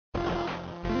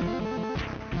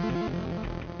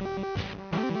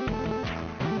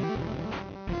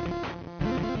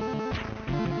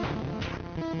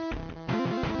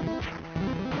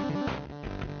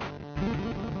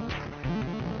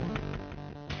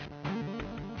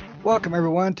Welcome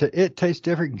everyone to It Tastes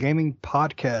Different Gaming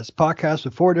Podcast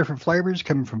with four different flavors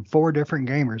coming from four different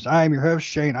gamers. I am your host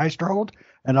Shane Eisterhold,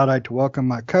 and I'd like to welcome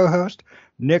my co-host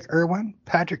Nick Irwin,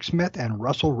 Patrick Smith, and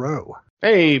Russell Rowe.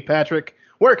 Hey Patrick,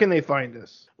 where can they find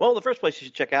us? Well, the first place you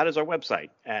should check out is our website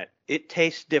at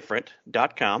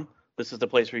ittastes.different.com. This is the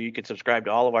place where you can subscribe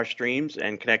to all of our streams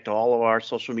and connect to all of our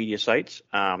social media sites.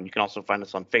 You can also find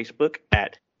us on Facebook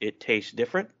at It Tastes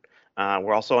Different.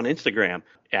 We're also on Instagram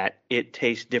at It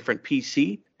Tastes Different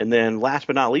PC. And then last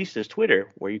but not least is Twitter,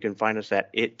 where you can find us at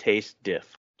It Tastes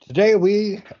Diff. Today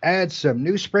we add some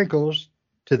new sprinkles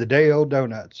to the day-old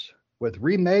donuts with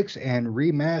remakes and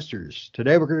remasters.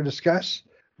 Today we're going to discuss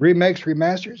remakes,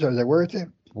 remasters. Are they worth it?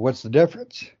 What's the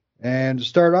difference? And to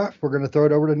start off, we're going to throw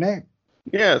it over to Nick.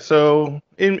 Yeah, so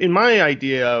in my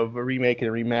idea of a remake and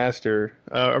a remaster,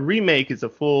 a remake is a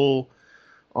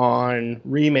full-on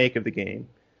remake of the game.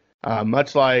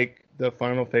 Much like the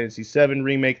Final Fantasy VII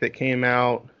remake that came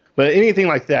out, but anything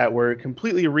like that where it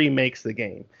completely remakes the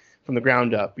game from the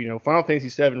ground up. You know, Final Fantasy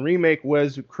VII remake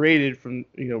was recreated from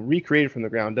the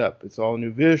ground up. It's all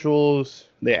new visuals.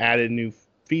 They added new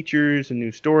features and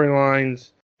new storylines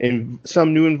and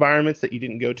some new environments that you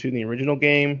didn't go to in the original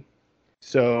game.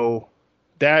 So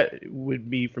that would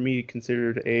be, for me,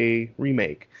 considered a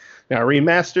remake. Now,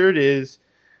 remastered is,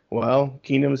 well,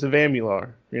 Kingdoms of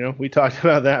Amalur. You know, we talked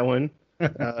about that one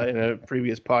in a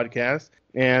previous podcast.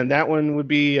 And that one would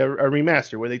be a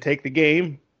remaster where they take the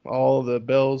game, all the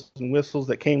bells and whistles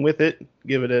that came with it,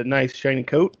 give it a nice shiny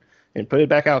coat, and put it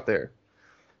back out there.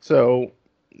 So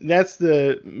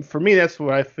for me, that's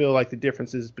what I feel like the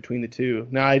difference is between the two.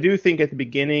 Now, I do think at the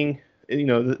beginning, you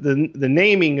know, the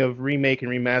naming of remake and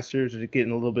remasters is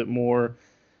getting a little bit more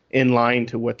in line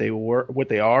to what they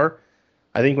are.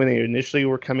 I think when they initially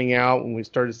were coming out, when we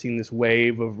started seeing this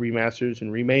wave of remasters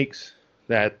and remakes,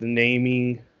 that the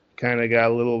naming kind of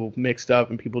got a little mixed up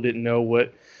and people didn't know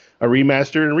what a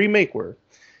remaster and remake were,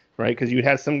 right? Because you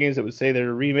had some games that would say they're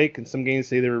a remake and some games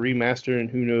say they're a remaster, and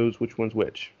who knows which one's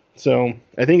which. So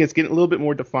I think it's getting a little bit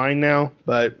more defined now.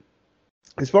 But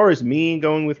as far as me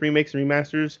going with remakes and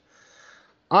remasters,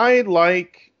 I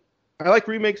like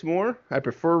remakes more. I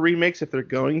prefer remakes if they're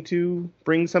going to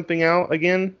bring something out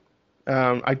again.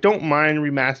 I don't mind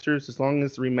remasters as long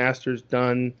as the remaster's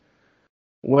done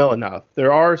well enough.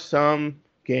 There are some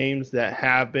games that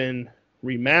have been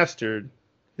remastered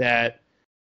that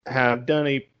have done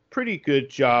a pretty good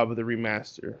job of the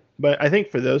remaster. But I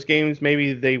think for those games,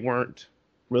 maybe they weren't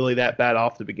really that bad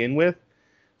off to begin with.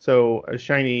 So a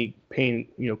shiny paint,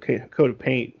 coat of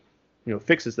paint,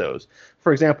 fixes those.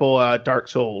 For example, Dark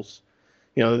Souls.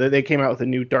 They came out with a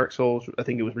new Dark Souls. I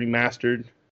think it was remastered.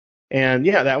 And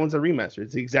yeah, that one's a remaster.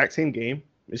 It's the exact same game.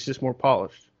 It's just more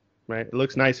polished, right? It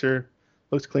looks nicer,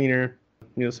 looks cleaner,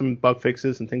 some bug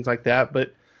fixes and things like that.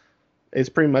 But it's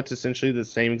pretty much essentially the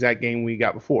same exact game we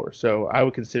got before. So I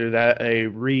would consider that a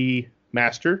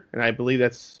remaster, and I believe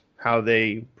that's how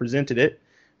they presented it.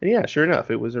 And yeah, sure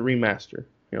enough, it was a remaster.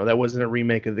 That wasn't a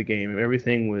remake of the game.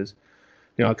 Everything was,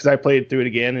 because I played through it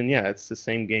again, and yeah, it's the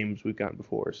same games we've gotten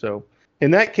before. So in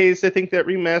that case, I think that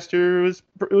remaster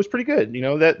was pretty good.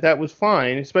 That was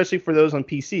fine, especially for those on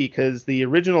PC, because the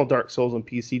original Dark Souls on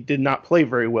PC did not play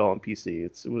very well on PC.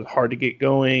 It was hard to get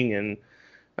going and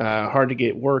hard to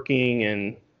get working,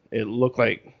 and it looked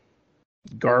like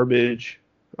garbage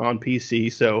on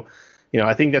PC. So,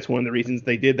 I think that's one of the reasons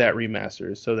they did that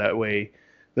remaster, so that way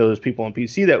those people on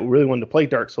PC that really wanted to play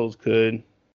Dark Souls could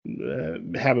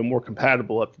have a more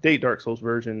compatible, up-to-date Dark Souls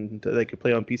version that they could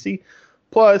play on PC.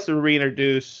 Plus, to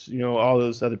reintroduce, all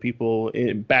those other people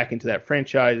back into that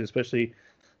franchise, especially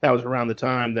that was around the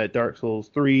time that Dark Souls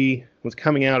 3 was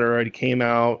coming out or already came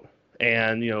out.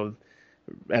 And,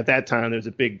 at that time, there was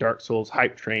a big Dark Souls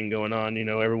hype train going on.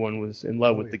 Everyone was in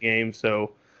love with the game.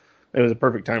 So it was a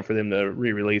perfect time for them to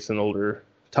re-release an older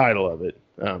title of it.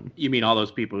 You mean all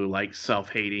those people who like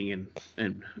self-hating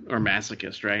and or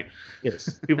masochist, right?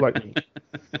 Yes, people like me.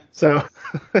 So...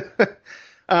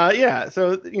 yeah,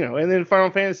 so, and then Final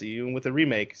Fantasy with the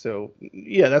remake. So,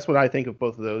 yeah, that's what I think of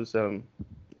both of those.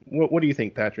 What do you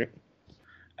think, Patrick?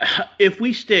 If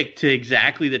we stick to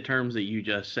exactly the terms that you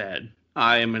just said,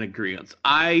 I am in agreement.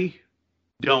 I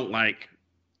don't like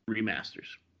remasters.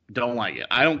 Don't like it.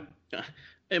 I don't,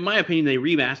 in my opinion, they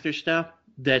remaster stuff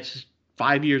that's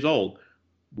 5 years old.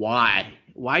 Why?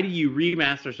 Why do you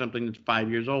remaster something that's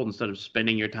 5 years old instead of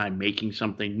spending your time making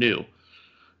something new?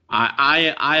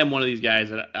 I am one of these guys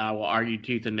that I will argue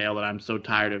tooth and nail that I'm so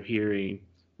tired of hearing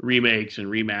remakes and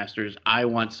remasters. I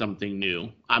want something new.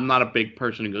 I'm not a big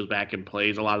person who goes back and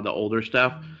plays a lot of the older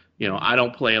stuff. I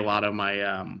don't play a lot of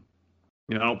my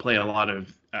I don't play a lot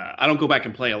of. I don't go back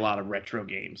and play a lot of retro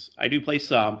games. I do play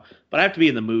some, but I have to be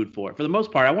in the mood for it. For the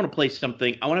most part, I want to play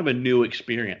something. I want to have a new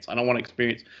experience. I don't want to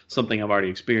experience something I've already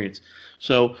experienced.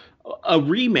 So a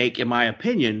remake, in my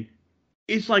opinion,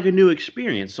 is like a new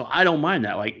experience. So I don't mind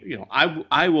that. Like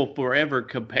I will forever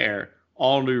compare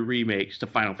all new remakes to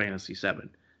Final Fantasy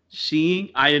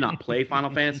VII. I did not play Final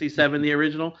Fantasy VII the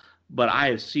original, but I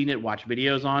have seen it, watched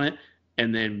videos on it,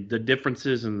 and then the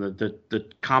differences and the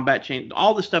combat change,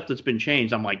 all the stuff that's been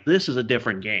changed. I'm like, this is a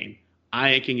different game.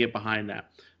 I can get behind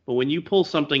that. But when you pull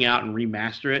something out and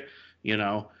remaster it,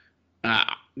 uh,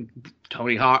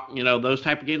 Tony Hawk, those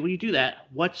type of games, when you do that,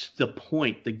 what's the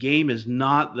point? The game is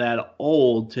not that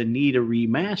old to need a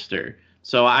remaster.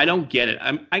 So I don't get it.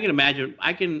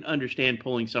 I can understand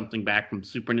pulling something back from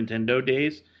Super Nintendo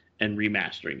days and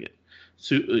remastering it.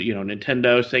 So,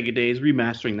 Nintendo, Sega days,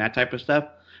 remastering that type of stuff.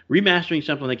 Remastering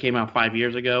something that came out 5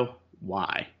 years ago,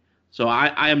 why? So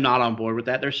I am not on board with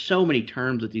that. There's so many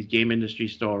terms that these game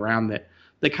industries throw around that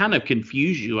kind of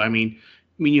confuse you. I mean,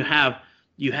 you have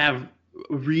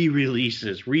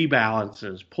re-releases,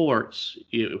 rebalances, ports,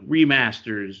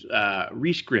 remasters,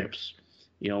 rescripts,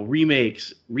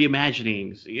 remakes,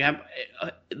 reimaginings.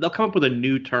 They'll come up with a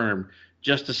new term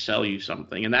just to sell you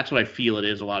something, and that's what I feel it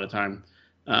is a lot of time.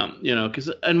 Because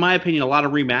in my opinion, a lot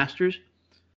of remasters,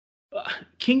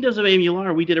 Kingdoms of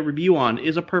Amalur, we did a review on,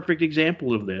 is a perfect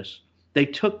example of this. They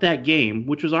took that game,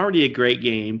 which was already a great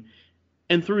game,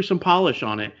 and threw some polish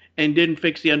on it and didn't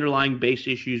fix the underlying base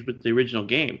issues with the original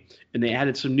game. And they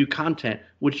added some new content,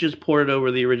 which just ported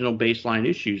over the original baseline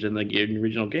issues in the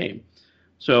original game.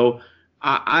 So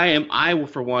I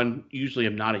for one, usually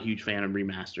am not a huge fan of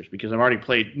remasters because I've already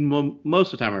played,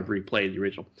 most of the time I've replayed the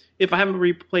original. If I haven't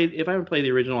played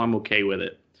the original, I'm okay with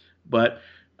it. But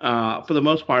for the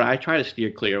most part, I try to steer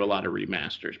clear of a lot of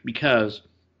remasters because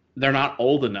they're not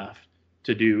old enough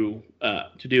to do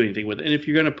anything with it. And if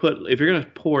you're gonna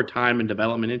pour time and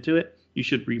development into it, you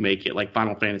should remake it like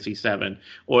Final Fantasy VII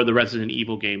or the Resident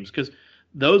Evil games, because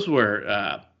those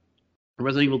were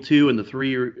Resident Evil 2 and the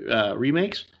 3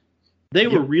 remakes. They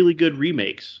were really good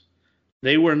remakes.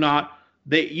 They were not.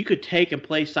 You could take and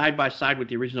play side by side with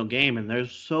the original game, and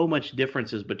there's so much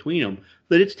differences between them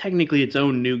that it's technically its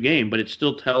own new game, but it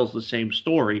still tells the same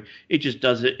story. It just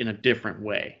does it in a different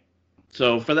way.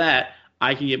 So for that,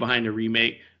 I can get behind a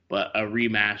remake, but a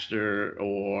remaster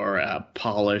or a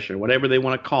polish or whatever they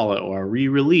want to call it, or a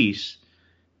re-release,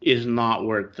 is not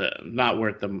worth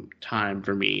the time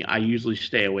for me. I usually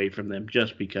stay away from them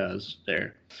just because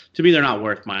they're not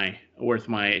worth my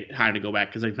time to go back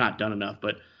because they've not done enough.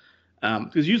 But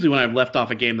because usually when I've left off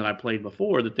a game that I played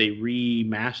before that they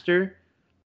remaster,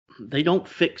 they don't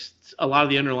fix a lot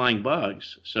of the underlying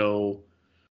bugs. So,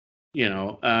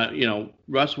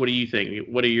 Russ, what do you think?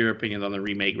 What are your opinions on the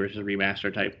remake versus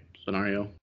remaster type scenario?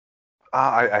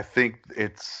 I think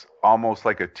it's almost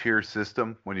like a tier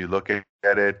system when you look at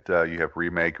it. You have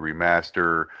remake,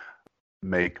 remaster,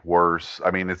 make worse. I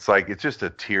mean, it's just a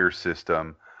tier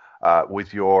system.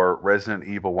 With your Resident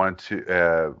Evil 1,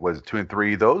 2, was it 2 and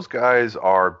 3? Those guys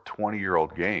are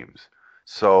 20-year-old games.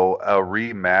 So a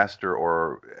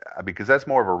remaster, because that's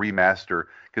more of a remaster,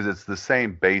 because it's the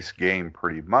same base game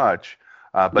pretty much.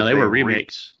 But no, they were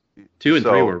remakes. 2 and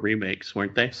 3 were remakes,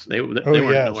 weren't they? They weren't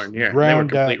nowhere near. They were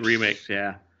complete remakes.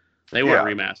 Yeah, they weren't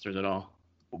remasters at all.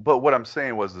 But what I'm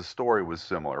saying was the story was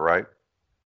similar, right?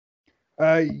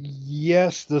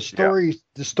 Yes, the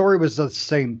story was the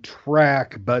same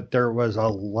track, but there was a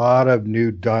lot of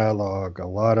new dialogue, a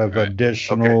lot of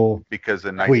additional. Okay. Because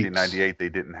in 1998 they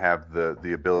didn't have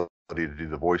the ability to do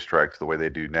the voice tracks the way they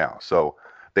do now. So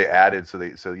they added. So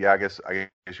I guess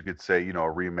you could say a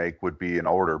remake would be in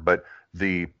order, but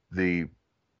the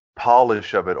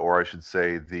polish of it, or I should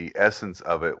say the essence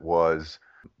of it, was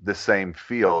the same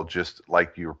feel, just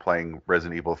like you were playing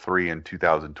Resident Evil 3 in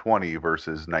 2020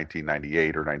 versus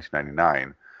 1998 or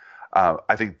 1999.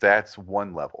 I think that's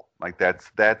one level. Like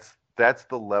that's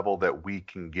the level that we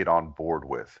can get on board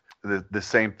with. The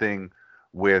same thing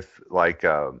with like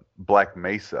Black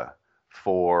Mesa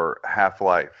for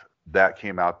Half-Life that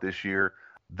came out this year.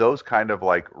 Those kind of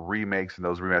like remakes and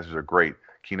those remasters are great.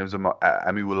 Kingdoms of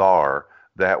Amalur,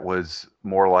 that was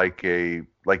more like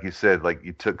like you said, like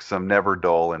you took some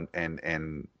Neverdull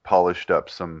and polished up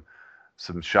some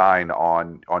shine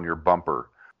on your bumper.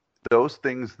 Those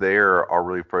things there are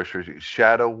really frustrating.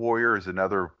 Shadow Warrior is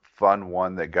another fun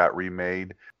one that got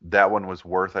remade. That one was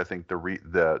worth, I think,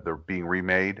 the being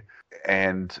remade.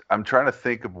 And I'm trying to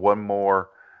think of one more.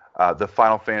 The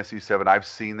Final Fantasy VII. I've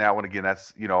seen that one again.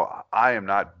 That's I am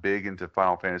not big into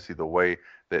Final Fantasy the way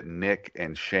that Nick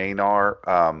and Shane are.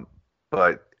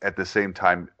 But at the same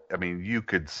time, I mean, you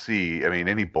could see, I mean,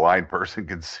 any blind person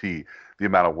can see the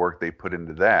amount of work they put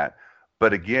into that.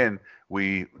 But again,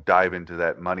 we dive into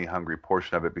that money hungry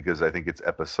portion of it because I think it's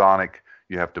episodic.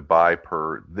 You have to buy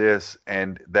per this,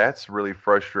 and that's really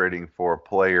frustrating for a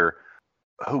player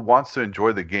who wants to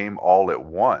enjoy the game all at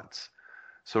once.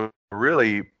 So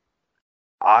really,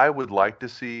 I would like to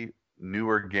see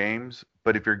newer games,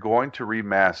 but if you're going to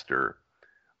remaster,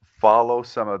 follow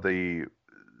some of the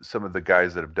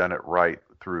guys that have done it right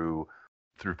through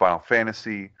Final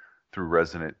Fantasy, through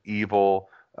Resident Evil,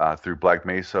 through Black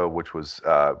Mesa,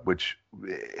 which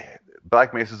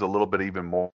Black Mesa is a little bit even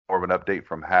more of an update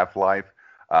from Half-Life.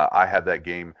 I have that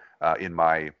game in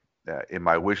my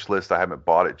wish list. I haven't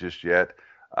bought it just yet.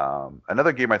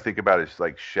 Another game I think about is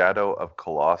like Shadow of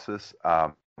Colossus.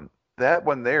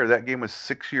 That game was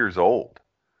 6 years old.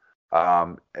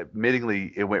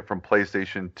 Admittingly, it went from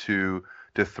PlayStation 2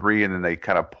 to 3, and then they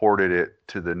kind of ported it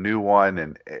to the new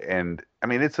one. And I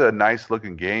mean, it's a nice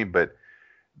looking game, but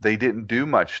they didn't do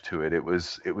much to it. It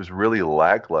was really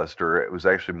lackluster. It was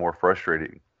actually more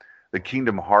frustrating. The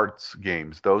Kingdom Hearts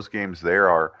games, those games there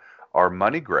are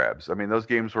money grabs. I mean, those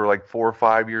games were like 4 or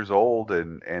 5 years old,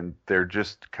 and they're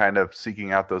just kind of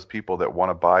seeking out those people that want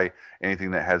to buy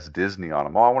anything that has Disney on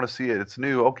them. Oh, I want to see it. It's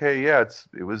new. Okay, yeah,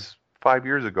 it was 5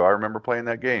 years ago. I remember playing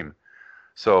that game.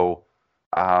 So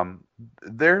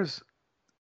there's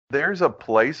a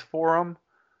place for them,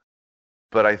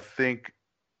 but I think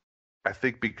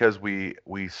because we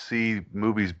see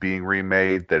movies being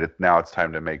remade that now it's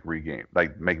time to make remake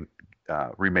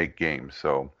games.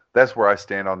 So that's where I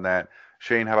stand on that.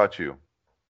 Shane, how about you?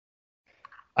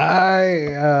 I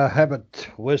have a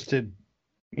twisted,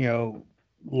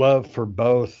 love for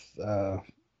both.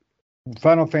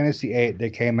 Final Fantasy VIII, they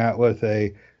came out with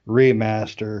a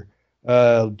remaster,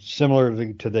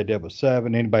 similar to they did with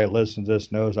 7. Anybody that listens to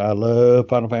this knows I love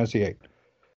Final Fantasy VIII.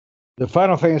 The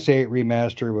Final Fantasy VIII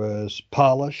remaster was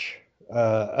polish,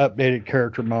 updated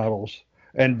character models,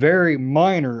 and very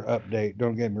minor update,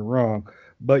 don't get me wrong,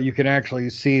 but you can actually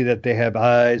see that they have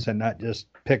eyes and not just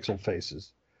pixel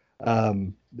faces.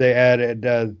 They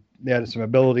added some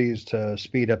abilities to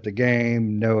speed up the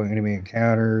game, no enemy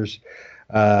encounters,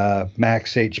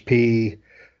 max HP,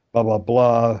 blah, blah,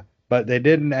 blah. But they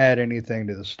didn't add anything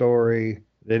to the story.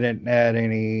 They didn't add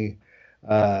any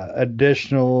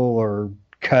additional or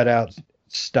cut out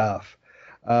stuff.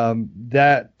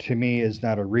 That to me is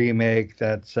not a remake.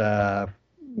 That's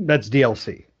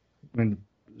DLC. I mean,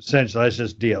 essentially, that's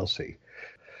just DLC.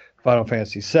 Final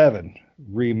Fantasy VII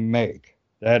remake.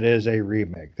 That is a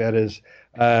remake. That is,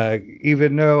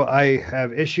 even though I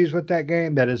have issues with that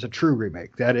game, that is a true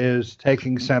remake. That is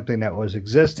taking something that was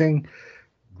existing,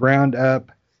 ground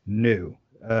up, new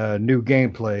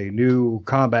gameplay, new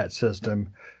combat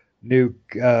system, new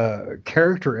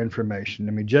character information.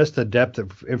 I mean, just the depth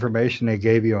of information they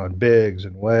gave you on Biggs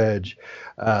and Wedge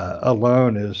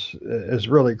alone is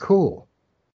really cool.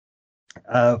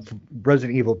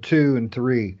 Resident Evil 2 and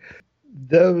 3,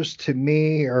 those to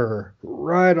me are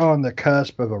right on the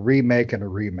cusp of a remake and a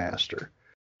remaster.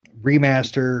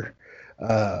 Resident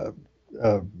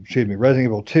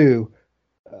Evil 2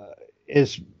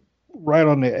 is right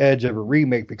on the edge of a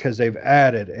remake because they've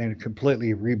added and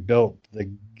completely rebuilt the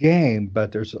game,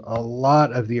 but there's a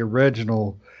lot of the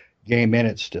original game in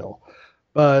it still.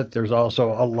 But there's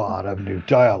also a lot of new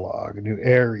dialogue, new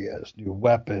areas, new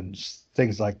weapons,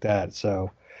 things like that.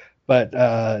 So, but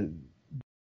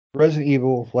Resident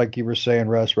Evil, like you were saying,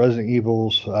 Russ, Resident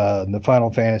Evils, the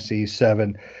Final Fantasy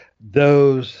VII,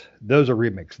 those are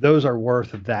remakes. Those are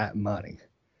worth that money.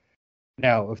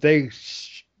 Now, if they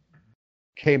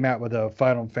came out with a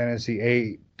Final Fantasy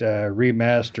VIII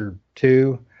Remaster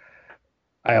 2,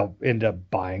 I'll end up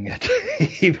buying it,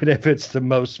 even if it's the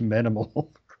most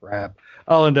minimal crap.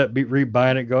 I'll end up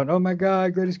rebuying it, going, "Oh my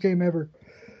god, greatest game ever!"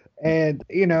 And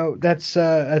that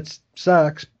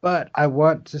sucks. But I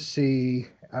want to see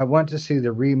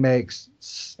the remakes,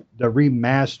 the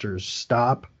remasters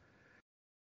stop,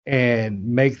 and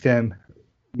make them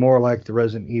more like the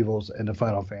Resident Evils and the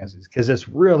Final Fantasies, because it's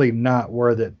really not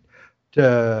worth it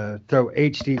to throw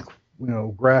HD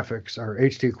graphics or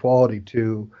HD quality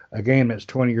to a game that's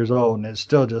 20 years old and it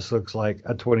still just looks like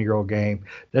a 20-year-old game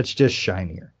that's just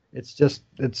shinier. It's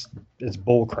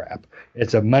bull crap.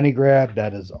 It's a money grab,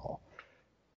 that is all.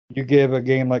 You give a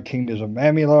game like Kingdoms of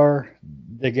Amalur,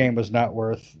 the game was not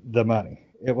worth the money.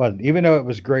 It wasn't. Even though it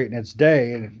was great in its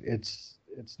day, it's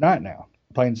not now.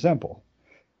 Plain simple.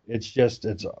 It's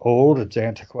old, it's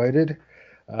antiquated.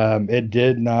 It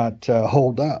did not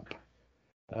hold up.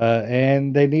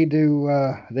 And they need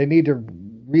to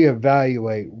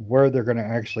reevaluate where they're going to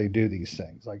actually do these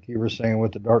things. Like you were saying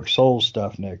with the Dark Souls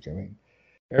stuff, Nick. I mean,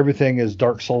 everything is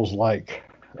Dark Souls like.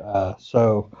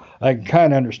 So I can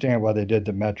kind of understand why they did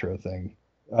the Metro thing.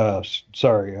 The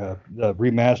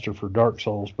remaster for Dark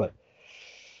Souls, but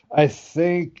I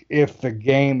think if the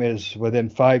game is within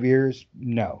 5 years,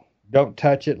 no, don't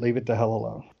touch it. Leave it the hell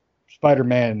alone.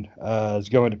 Spider-Man is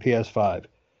going to PS5.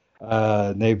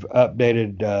 They've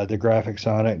updated the graphics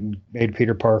on it and made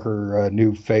Peter Parker a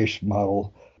new face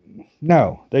model.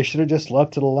 No, they should have just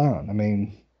left it alone. I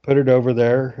mean, put it over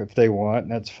there if they want,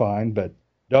 and that's fine, but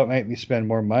don't make me spend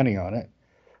more money on it.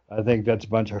 I think that's a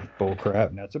bunch of bull crap,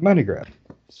 and that's a money grab.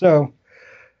 So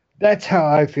that's how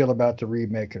I feel about the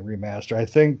remake and remaster. I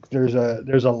think there's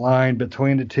a line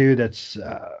between the two that's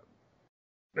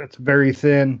very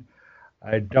thin.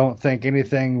 I don't think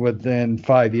anything within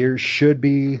 5 years should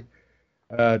be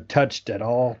touched at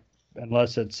all,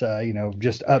 unless it's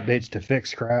just updates to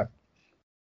fix crap.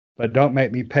 But don't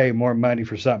make me pay more money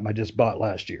for something I just bought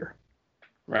last year.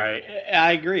 Right.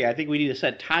 I agree. I think we need to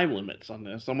set time limits on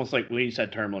this, almost like we need to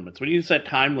set term limits. We need to set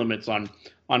time limits on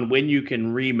when you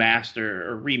can remaster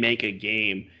or remake a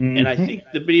game. Mm-hmm. And I think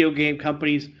the video game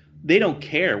companies, they don't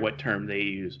care what term they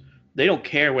use. They don't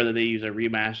care whether they use a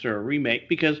remaster or a remake,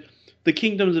 because the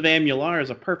Kingdoms of Amalur is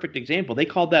a perfect example. They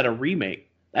called that a remake.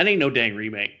 That ain't no dang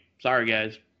remake. Sorry,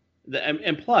 guys.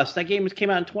 And plus, that game came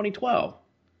out in 2012.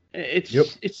 It's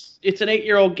an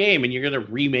 8-year-old game, and you're going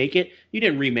to remake it? You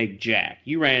didn't remake Jack.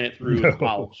 You ran it through the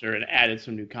polisher and added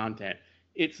some new content.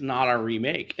 It's not a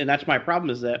remake. And that's my problem,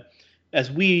 is that, as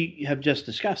we have just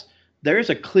discussed, there is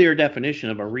a clear definition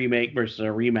of a remake versus a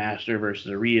remaster versus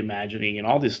a reimagining and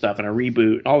all this stuff, and a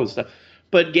reboot and all this stuff.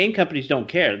 But game companies don't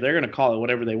care. They're going to call it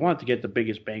whatever they want to get the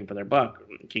biggest bang for their buck.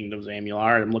 Kingdoms of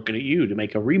Amalur, I'm looking at you to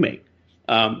make a remake.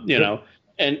 And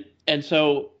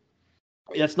so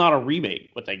that's not a remake.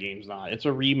 What that game's not. It's a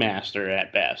remaster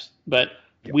at best. But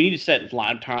we need to set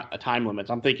time limits.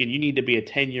 I'm thinking you need to be a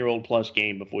 10-year-old plus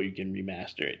game before you can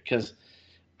remaster it, because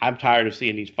I'm tired of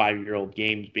seeing these 5-year-old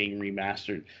games being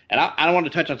remastered. And I don't want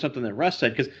to touch on something that Russ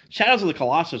said, because Shadows of the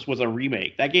Colossus was a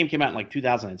remake. That game came out in like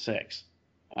 2006.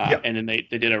 And then they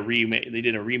did a remake. They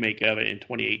did a remake of it in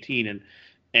 2018, and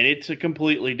it's a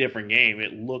completely different game.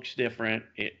 It looks different.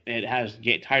 It has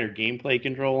tighter gameplay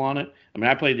control on it. I mean,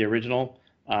 I played the original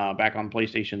back on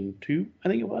PlayStation 2, I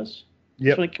think it was.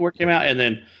 Yeah. Where it came out, and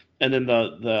then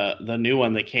the new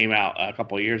one that came out a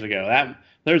couple of years ago.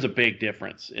 There's a big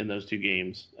difference in those two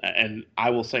games, and I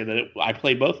will say that I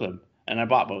played both of them, and I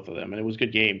bought both of them, and it was a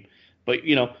good game. But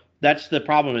that's the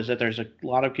problem, is that there's a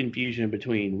lot of confusion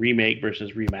between remake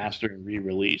versus remaster and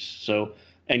re-release. So,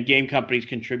 and game companies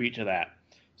contribute to that.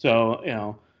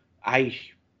 So, I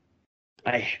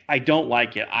don't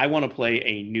like it. I want to play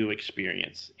a new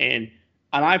experience. And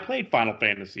I played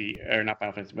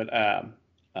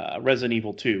Resident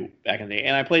Evil 2 back in the day,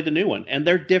 and I played the new one, and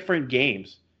they're different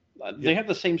games. They have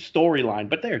the same storyline,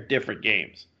 but they're different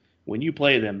games. When you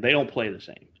play them, they don't play the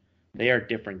same. They are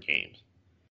different games.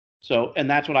 So, and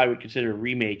that's what I would consider a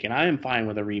remake, and I am fine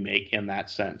with a remake in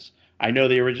that sense. I know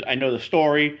I know the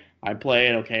story. I play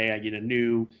it. Okay, I get a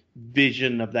new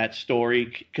vision of that story,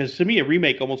 because to me, a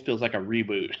remake almost feels like a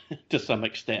reboot to some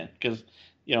extent, because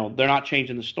they're not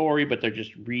changing the story, but they're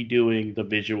just redoing the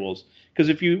visuals. Because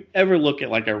if you ever look at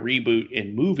like a reboot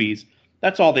in movies,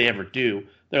 that's all they ever do.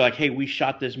 They're like, hey, we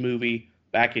shot this movie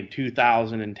back in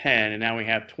 2010, and now we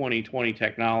have 2020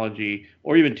 technology,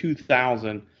 or even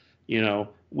 2000.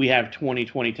 We have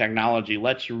 2020 technology.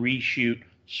 Let's reshoot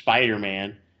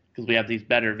Spider-Man, because we have these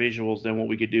better visuals than what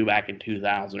we could do back in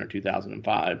 2000 or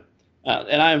 2005.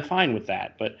 And I'm fine with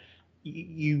that. But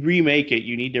you remake it,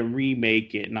 you need to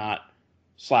remake it, not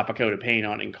slap a coat of paint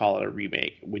on it and call it a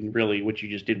remake, when really what you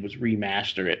just did was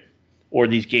remaster it. Or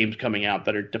these games coming out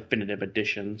that are definitive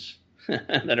editions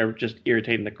that are just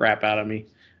irritating the crap out of me,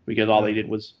 because all they did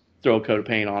was throw a coat of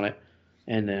paint on it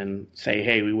and then say,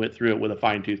 hey, we went through it with a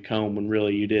fine-tooth comb, when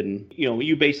really you didn't.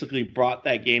 You basically brought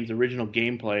that game's original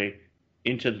gameplay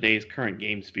into today's current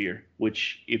game sphere,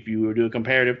 which, if you were to do a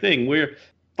comparative thing, where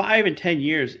 5 and 10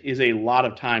 years is a lot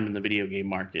of time in the video game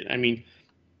market. I mean,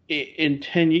 in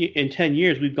 10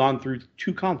 years, we've gone through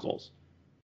 2 consoles.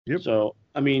 Yep. So,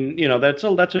 I mean, that's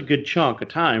a good chunk of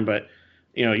time, but,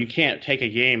 you can't take a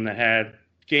game that had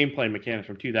gameplay mechanics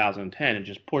from 2010 and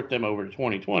just port them over to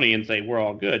 2020 and say we're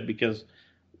all good, because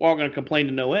we're all going to complain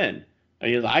to no end.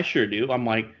 I sure do. I'm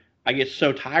like, I get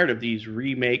so tired of these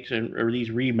remakes or these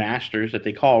remasters that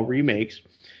they call remakes,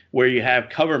 where you have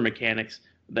cover mechanics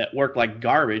that work like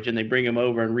garbage, and they bring them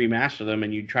over and remaster them,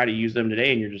 and you try to use them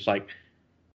today, and you're just like,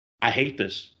 I hate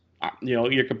this.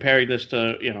 You're comparing this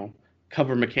to,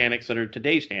 cover mechanics that are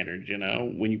today's standards. You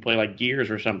know, when you play like Gears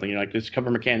or something, you're like, this cover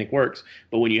mechanic works.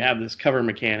 But when you have this cover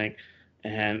mechanic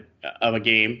and of a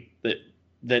game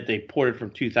that they ported from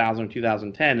 2000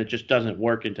 2010, it just doesn't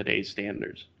work in today's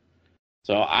standards.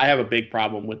 So I have a big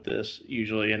problem with this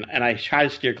usually, and I try to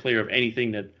steer clear of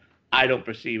anything that I don't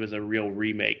perceive as a real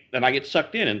remake. And I get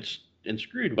sucked in and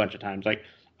screwed a bunch of times. Like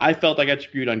I felt I got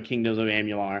screwed on Kingdoms of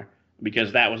Amalur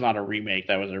because that was not a remake,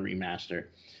 that was a remaster.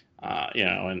 You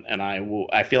know, and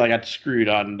I feel I got screwed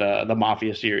on the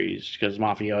Mafia series because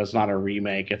Mafia is not a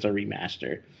remake, it's a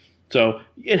remaster. So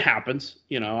it happens.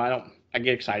 You know, I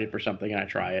get excited for something and I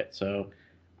try it. So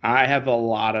I have a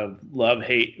lot of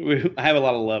love-hate. I have a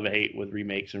lot of love-hate with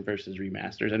remakes and versus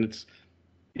remasters, and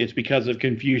it's because of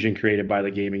confusion created by the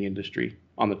gaming industry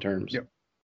on the terms. Yep.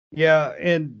 Yeah,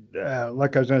 and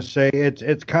like I was going to say,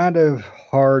 it's kind of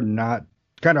hard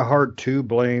to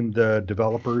blame the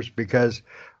developers because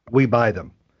we buy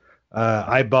them.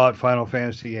 I bought Final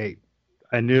Fantasy VIII.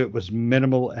 I knew it was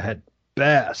minimal at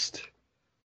best,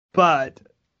 but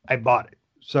I bought it.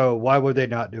 So why would they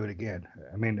not do it again?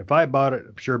 I mean, if I bought it,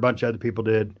 I'm sure a bunch of other people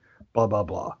did, blah, blah,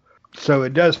 blah. So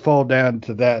it does fall down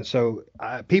to that. So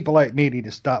people like me need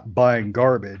to stop buying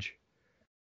garbage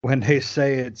when they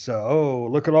say it's, oh,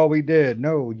 look at all we did.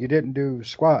 No, you didn't do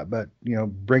squat, but, you know,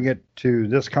 bring it to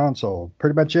this console.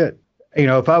 Pretty much it. You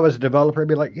know, if I was a developer, I'd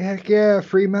be like, yeah,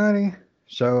 free money.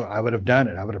 So I would have done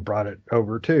it. I would have brought it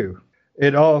over too.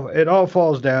 It all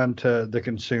falls down to the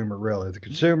consumer, really. If the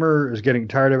consumer is getting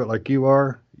tired of it like you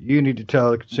are, you need to tell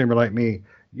the consumer like me,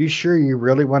 you sure you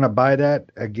really want to buy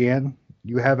that again?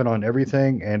 You have it on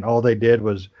everything, and all they did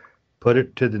was put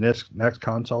it to the next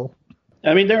console?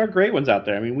 I mean, there are great ones out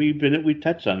there. I mean, we've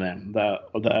touched on them.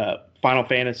 The Final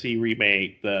Fantasy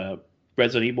remake, the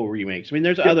Resident Evil remakes. I mean,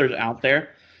 there's others out there.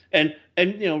 And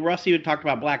you know, Russ even talked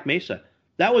about Black Mesa.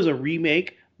 That was a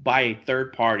remake by a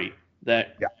third party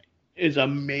that is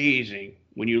amazing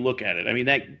when you look at it. I mean,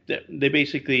 that they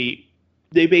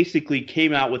basically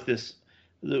came out with this,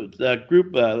 the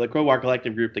group, the Crowbar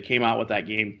Collective group that came out with that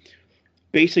game,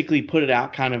 basically put it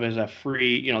out kind of as a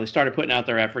free, you know, they started putting out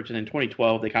their efforts, and in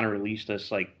 2012 they kind of released this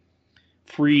like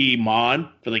free mod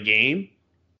for the game,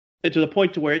 and to the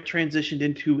point to where it transitioned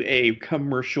into a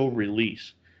commercial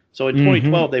release. So in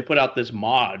 2012 they put out this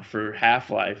mod for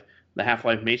Half-Life, the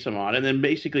Half-Life Mesa mod, and then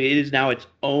basically it is now its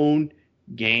own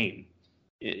game.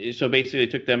 So basically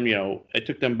it took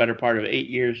them better part of 8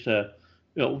 years to,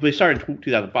 you know, they started in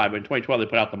 2005, but in 2012 they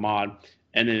put out the mod,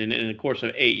 and then in the course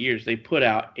of 8 years they put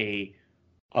out a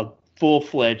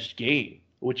full-fledged game,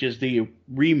 which is the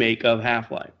remake of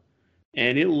Half-Life.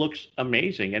 And it looks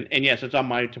amazing. And yes, it's on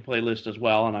my to-play list as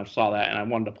well, and I saw that, and I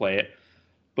wanted to play it.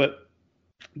 But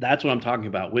that's what I'm talking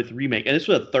about with remake. And this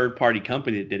was a third-party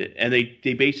company that did it. And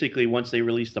they basically, once they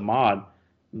released the mod,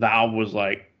 Valve was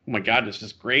like, oh my God, this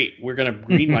is great. We're going to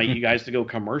greenlight you guys to go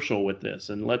commercial with this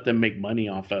and let them make money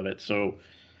off of it. So,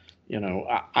 you know,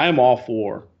 I'm all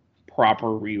for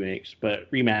proper remakes, but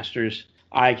remasters,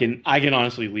 I can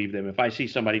honestly leave them. If I see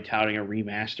somebody touting a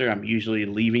remaster, I'm usually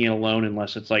leaving it alone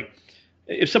unless it's like,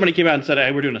 if somebody came out and said,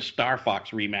 hey, we're doing a Star Fox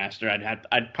remaster,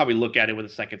 I'd probably look at it with a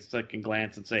second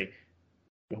glance and say,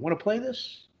 you want to play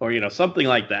this? Or, you know, something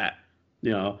like that.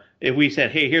 You know, if we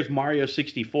said, hey, here's Mario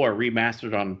 64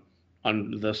 remastered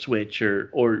on the Switch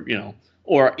or you know,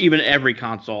 or even every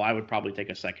console, I would probably take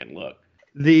a second look.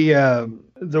 The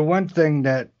one thing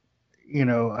that, you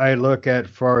know, I look at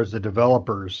as far as the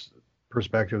developers'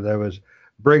 perspective, that was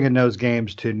bringing those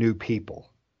games to new people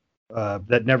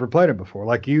that never played them before.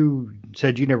 Like you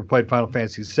said, you never played Final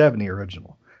Fantasy VII, the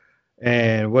original.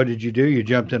 And what did you do? You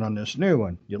jumped in on this new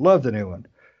one. You love the new one.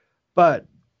 But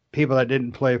people that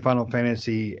didn't play Final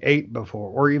Fantasy VIII before,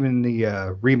 or even the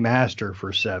remaster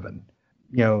for 7,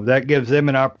 you know, that gives them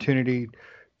an opportunity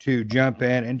to jump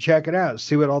in and check it out,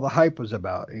 see what all the hype was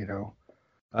about, you know.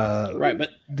 Right, but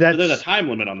there's a time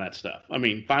limit on that stuff. I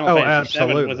mean, Final Fantasy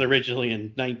VII was originally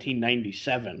in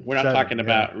 1997. We're not talking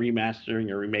about remastering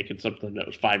or remaking something that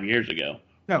was 5 years ago.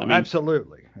 No, I mean,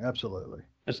 absolutely.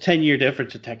 There's 10-year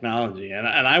difference in technology, and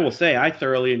I will say I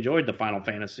thoroughly enjoyed the Final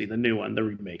Fantasy, the new one, the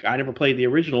remake. I never played the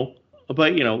original,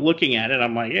 but you know, looking at it,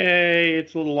 I'm like, hey,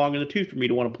 it's a little long in the tooth for me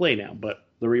to want to play now. But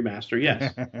the remaster,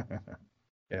 yes.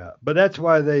 Yeah, but that's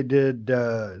why they did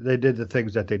the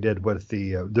things that they did with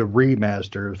the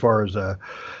remaster, as far as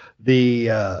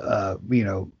you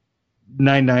know,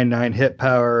 999 hit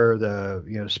power, the,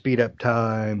 you know, speed up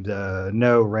time, the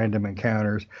no random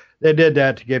encounters. They did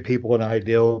that to give people an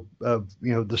idea of,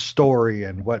 you know, the story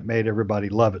and what made everybody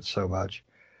love it so much,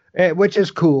 which is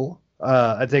cool.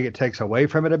 I think it takes away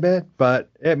from it a bit, but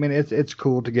I mean, it's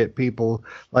cool to get people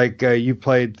like you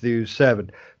played through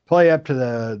 7. play up to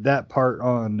that part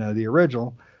on the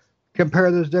original,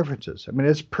 compare those differences. I mean,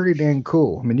 it's pretty dang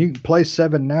cool. I mean, you can play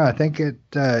 7 now. I think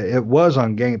it was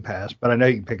on Game Pass, but I know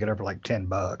you can pick it up for like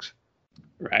 $10.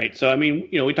 Right. So, I mean,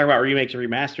 we talk about remakes and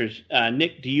remasters.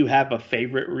 Nick, do you have a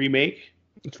favorite remake?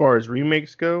 As far as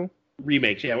remakes go,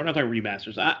 Remakes, yeah. We're not talking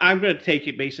remasters. I'm going to take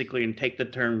it basically and take the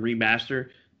term remaster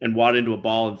and wad into a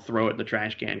ball and throw it in the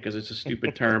trash can because it's a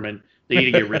stupid term and they need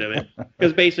to get rid of it.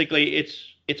 Because basically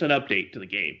it's an update to the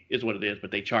game is what it is,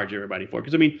 but they charge everybody for it.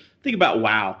 Because, I mean, think about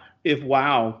WoW. If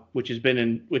WoW, which has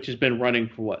been running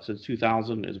for what, since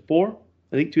 2004?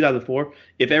 I think 2004.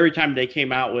 If every time they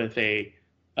came out with a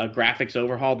graphics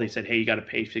overhaul, they said, hey, you got to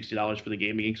pay $60 for the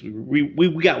game.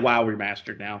 We got WoW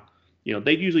remastered now.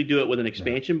 They usually do it with an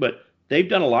expansion, but they've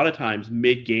done a lot of times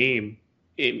mid-game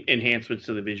enhancements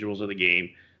to the visuals of the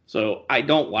game. So I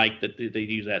don't like that they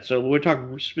use that. So we're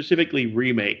talking specifically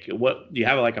remake. What do you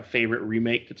have like a favorite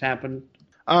remake that's happened?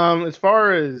 as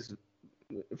far as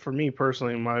for me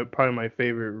personally, probably my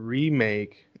favorite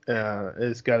remake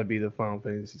it's got to be the Final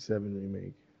Fantasy VII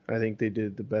remake. I think they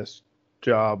did the best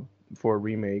job for a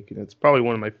remake, and it's probably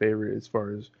one of my favorite as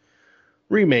far as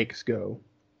remakes go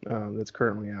that's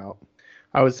currently out.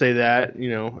 I would say that,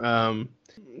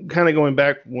 kind of going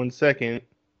back 1 second,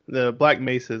 the Black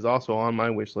Mesa is also on my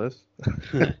wish list.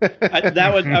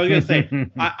 I was going to say,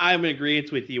 I'm in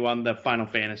agreement with you on the Final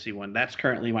Fantasy one. That's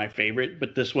currently my favorite,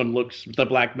 but this one looks, the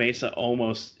Black Mesa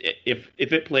almost, if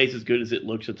it plays as good as it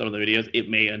looks in some of the videos, it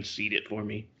may unseat it for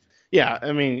me. Yeah,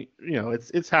 I mean,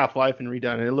 it's Half-Life and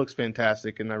redone, and it looks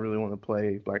fantastic, and I really want to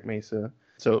play Black Mesa.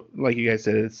 So, like you guys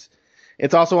said,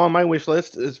 it's also on my wish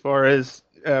list as far as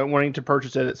wanting to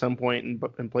purchase it at some point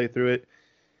and play through it.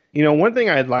 One thing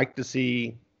I'd like to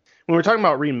see when we're talking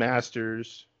about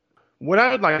remasters, what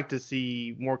I would like to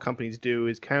see more companies do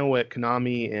is kind of what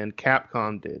Konami and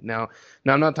Capcom did. Now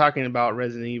I'm not talking about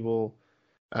Resident Evil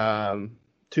 2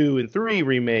 and 3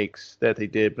 remakes that they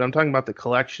did, but I'm talking about the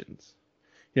collections.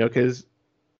 Because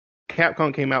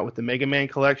Capcom came out with the Mega Man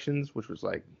collections, which was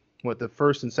like, the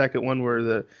first and second one were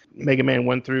the Mega Man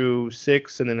 1 through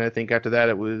 6, and then I think after that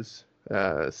it was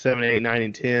 7, 8, 9,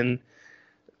 and 10.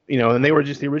 And they were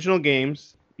just the original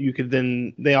games.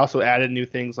 They also added new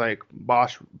things like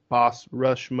boss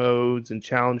rush modes and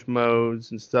challenge modes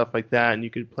and stuff like that, and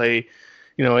you could play,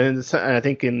 and I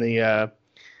think in the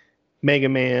Mega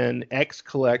Man X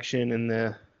collection and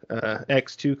the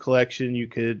X2 collection, you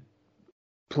could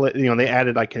play, they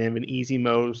added like kind of an easy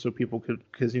mode so people could,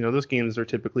 because those games are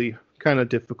typically kind of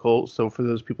difficult, so for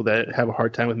those people that have a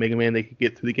hard time with Mega Man, they could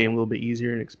get through the game a little bit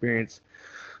easier and experience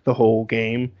the whole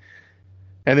game.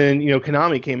 And then,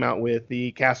 Konami came out with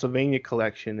the Castlevania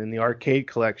collection and the arcade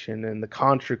collection and the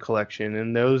Contra collection,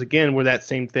 and those again were that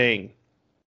same thing.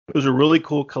 Those are really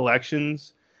cool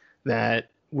collections that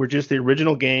were just the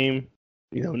original game.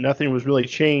 Nothing was really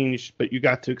changed, but you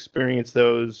got to experience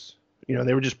those.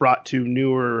 They were just brought to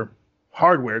newer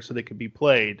hardware so they could be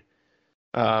played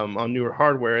on newer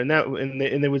hardware, and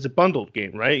there was a bundled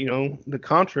game, right? The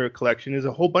Contra collection is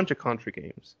a whole bunch of Contra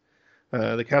games.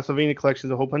 The Castlevania collection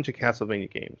is a whole bunch of Castlevania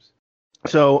games.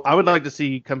 So I would like to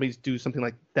see companies do something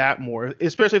like that more,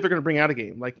 especially if they're going to bring out a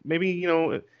game. Like maybe,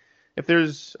 if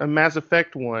there's a Mass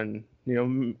Effect one,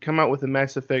 come out with a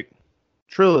Mass Effect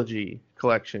trilogy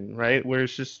collection, right? Where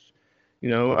it's just,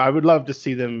 I would love to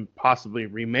see them possibly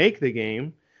remake the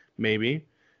game, maybe,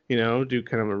 do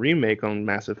kind of a remake on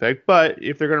Mass Effect. But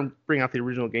if they're going to bring out the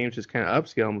original games, just kind of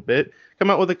upscale them a bit, come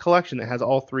out with a collection that has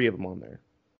all 3 of them on there,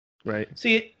 right?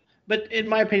 See, but in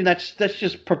my opinion, that's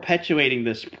just perpetuating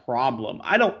this problem.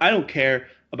 I don't care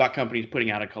about companies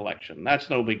putting out a collection. That's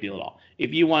no big deal at all.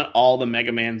 If you want all the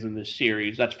Mega Mans in this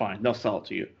series, that's fine. They'll sell it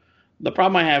to you. The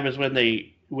problem I have is when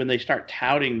they start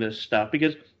touting this stuff,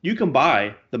 because you can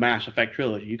buy the Mass Effect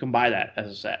trilogy. You can buy that as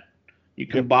a set. You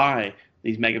can buy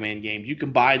these Mega Man games. You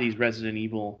can buy these Resident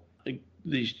Evil,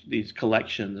 these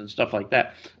collections and stuff like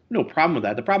that. No problem with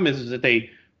that. The problem is that they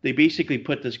basically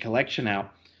put this collection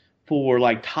out for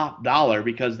like top dollar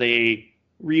because they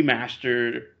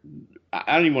remastered.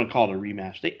 I don't even want to call it a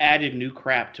remaster. They added new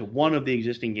crap to one of the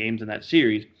existing games in that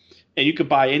series, and you could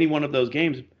buy any one of those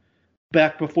games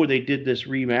back before they did this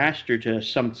remaster to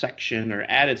some section or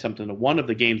added something to one of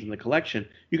the games in the collection.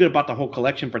 You could have bought the whole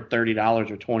collection for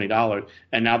 $30 or $20,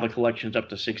 and now the collection's up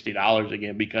to $60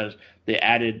 again because they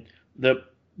added the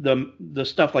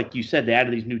stuff like you said. They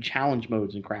added these new challenge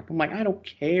modes and crap. I'm like, I don't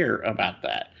care about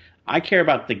that. I care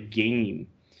about the game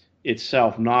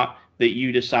itself, not that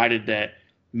you decided that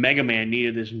Mega Man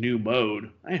needed this new mode.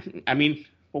 I mean,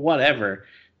 whatever.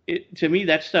 To me,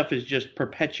 that stuff is just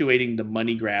perpetuating the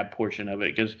money grab portion of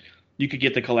it, because you could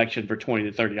get the collection for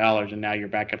 $20 to $30, and now you're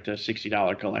back up to a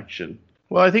 $60 collection.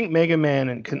 Well, I think Mega Man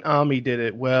and Konami did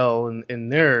it well in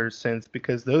their sense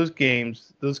because those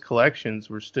games, those collections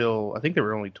were still, I think they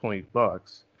were only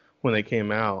 $20 when they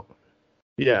came out.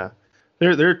 Yeah,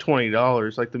 they're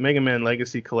 $20. Like the Mega Man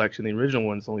Legacy collection, the original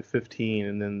one's only 15,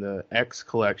 and then the X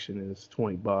collection is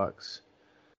 $20.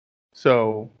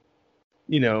 So,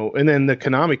 and then the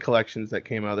Konami collections that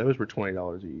came out, those were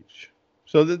 $20 each.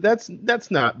 So that's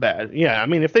not bad. Yeah, I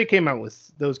mean, if they came out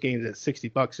with those games at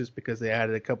 $60 just because they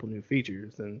added a couple new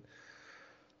features, then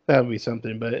that would be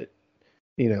something. But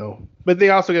but they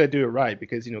also got to do it right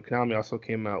because Konami also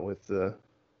came out with a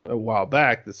while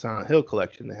back the Silent Hill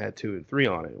collection that had 2 and 3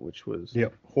 on it, which was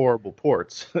horrible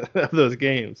ports of those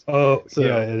games. Oh, so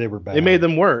yeah, they were bad. They made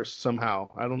them worse somehow.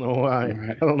 I don't know why.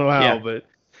 Right. I don't know how,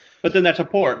 But then that's a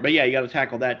port. But yeah, you got to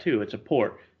tackle that too. It's a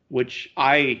port, which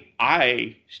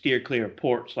I steer clear of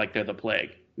ports like they're the plague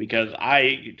because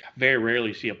I very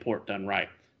rarely see a port done right.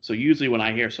 So usually when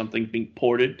I hear something being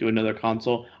ported to another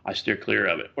console, I steer clear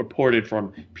of it. Or ported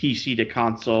from PC to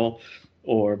console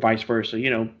or vice versa.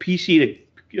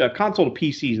 Console to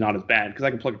PC is not as bad because I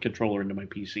can plug a controller into my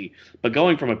PC. But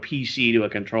going from a PC to a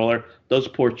controller, those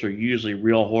ports are usually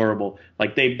real horrible.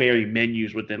 Like they bury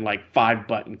menus within like 5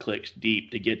 button clicks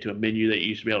deep to get to a menu that you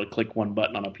used to be able to click one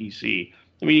button on a PC.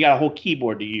 I mean, you got a whole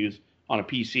keyboard to use on a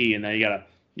PC, and then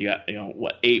you got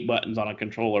 8 buttons on a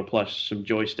controller plus some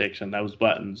joysticks and those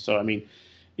buttons. So I mean,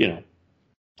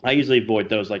 I usually avoid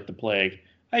those like the plague.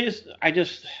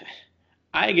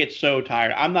 I get so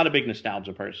tired. I'm not a big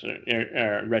nostalgia person,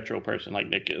 or retro person like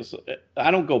Nick is.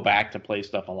 I don't go back to play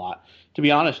stuff a lot. To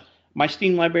be honest, my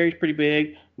Steam library is pretty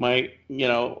big. My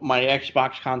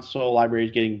Xbox console library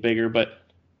is getting bigger, but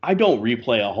I don't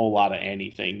replay a whole lot of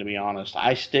anything, to be honest.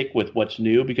 I stick with what's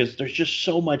new because there's just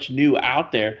so much new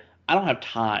out there. I don't have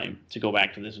time to go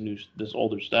back to this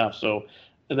older stuff. So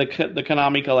the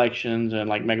Konami collections and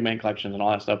like Mega Man collections and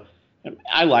all that stuff,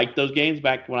 I liked those games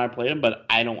back when I played them, but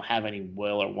I don't have any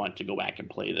will or want to go back and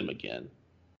play them again.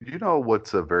 You know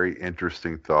what's a very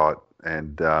interesting thought,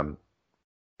 and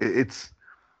it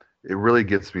really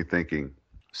gets me thinking.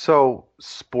 So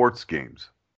sports games.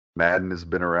 Madden has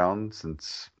been around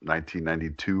since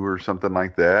 1992 or something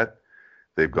like that.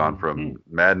 They've gone from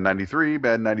Madden 93,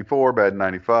 Madden 94, Madden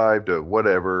 95 to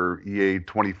whatever, EA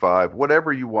 25,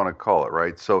 whatever you want to call it,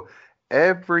 right? So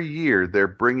every year they're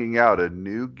bringing out a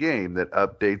new game that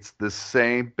updates the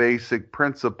same basic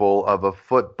principle of a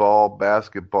football,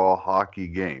 basketball, hockey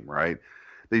game, right?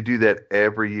 They do that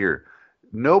every year.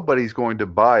 Nobody's going to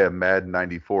buy a Madden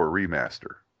 94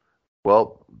 remaster.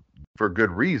 Well, for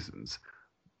good reasons.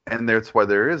 And that's why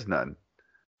there is none.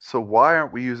 So why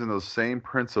aren't we using those same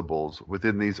principles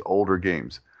within these older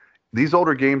games? These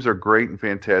older games are great and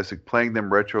fantastic. Playing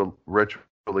them retroly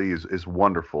is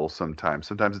wonderful sometimes.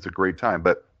 Sometimes it's a great time.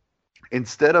 But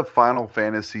instead of Final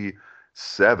Fantasy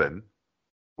VII,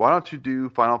 why don't you do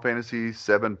Final Fantasy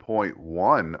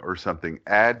 7.1 or something?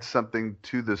 Add something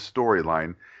to the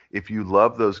storyline. If you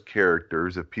love those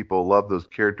characters, if people love those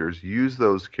characters, use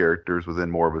those characters within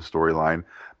more of a storyline.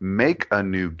 Make a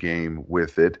new game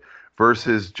with it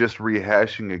versus just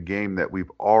rehashing a game that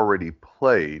we've already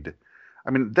played.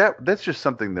 I mean, that's just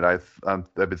something that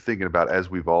I've been thinking about as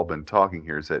we've all been talking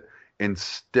here, is that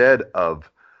instead of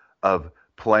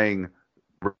playing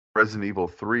Resident Evil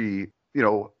 3,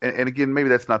 and again, maybe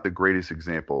that's not the greatest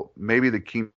example. Maybe the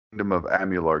Kingdom of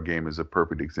Amalur game is a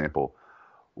perfect example.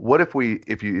 What if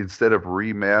you instead of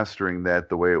remastering that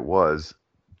the way it was,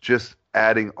 just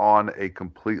adding on a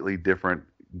completely different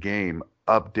game,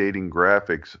 updating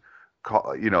graphics,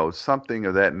 something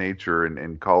of that nature,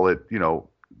 and call it,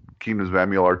 Kingdoms of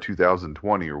Amalur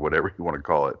 2020 or whatever you want to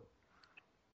call it.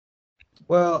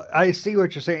 Well, I see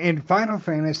what you're saying. And Final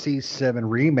Fantasy VII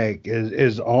Remake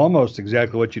is almost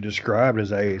exactly what you described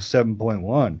as a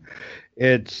 7.1.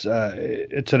 It's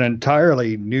an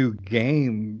entirely new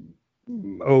game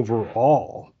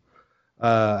overall.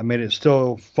 I mean, it's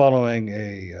still following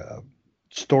a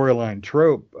storyline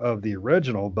trope of the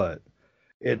original, but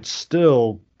it's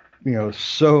still,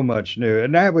 so much new.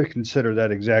 And I would consider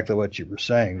that exactly what you were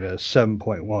saying, the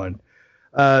 7.1.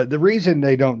 The reason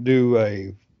they don't do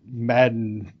a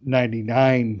Madden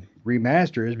 99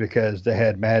 remaster is because they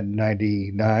had Madden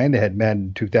 99, they had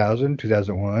Madden 2000,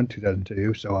 2001,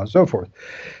 2002, so on and so forth.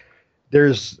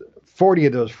 There's 40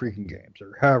 of those freaking games,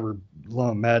 or however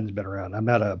long Madden's been around. I'm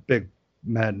not a big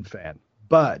Madden fan,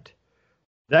 but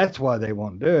that's why they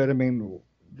won't do it. I mean,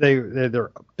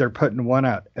 they're putting one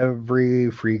out every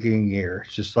freaking year.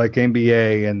 It's just like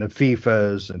NBA and the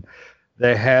FIFAs, and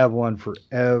they have one for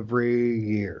every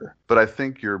year. But I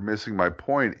think you're missing my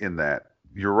point in that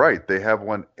you're right. They have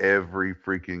one every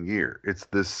freaking year. It's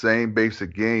the same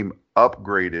basic game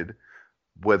upgraded,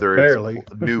 whether it's Barely.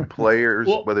 new players,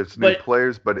 Well, but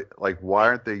but like, why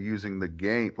aren't they using the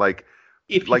game?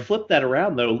 if you Like, flip that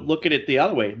around, though, look at it the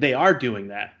other way. They are doing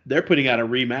that. They're putting out a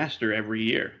remaster every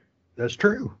year. That's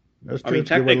true. That's I true. mean,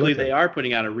 That's a good way to technically, look at they it. are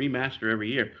putting out a remaster every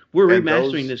year. We're and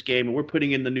remastering those, this game, and we're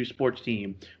putting in the new sports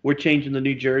team. We're changing the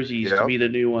new jerseys to yeah, be the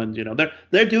new ones. You know,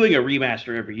 they're doing a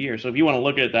remaster every year. So if you want to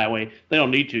look at it that way, they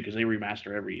don't need to because they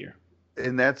remaster every year.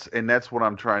 and that's what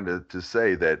I'm trying to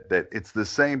say, that it's the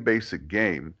same basic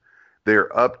game. They're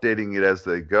updating it as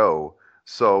they go.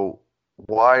 So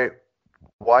why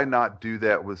why not do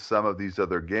that with some of these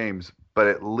other games? But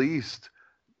at least,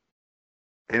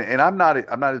 and I'm not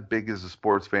as big as a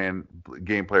sports fan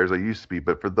game player as I used to be,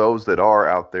 but for those that are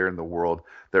out there in the world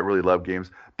that really love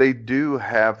games, they do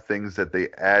have things that they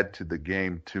add to the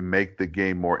game to make the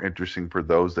game more interesting for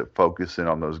those that focus in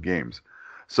on those games.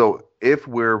 So if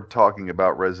we're talking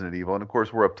about Resident Evil, and of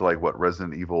course we're up to, like, what,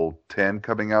 Resident Evil 10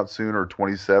 coming out soon, or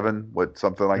 27, what,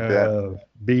 something like that.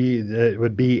 It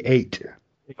would be 8.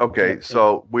 Okay,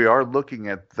 so we are looking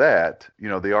at that.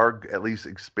 They are at least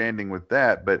expanding with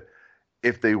that, but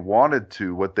if they wanted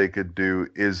to, what they could do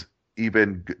is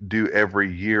even do every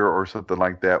year or something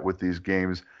like that with these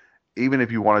games. Even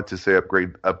if you wanted to, say,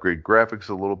 upgrade graphics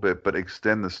a little bit, but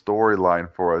extend the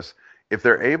storyline for us. If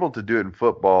they're able to do it in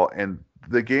football, and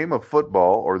the game of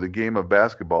football or the game of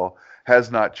basketball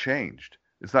has not changed.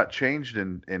 It's not changed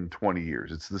in 20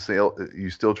 years. It's the same.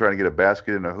 You're still trying to get a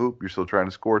basket in a hoop. You're still trying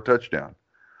to score a touchdown.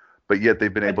 But yet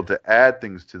they've been able to add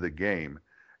things to the game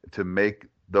to make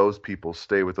those people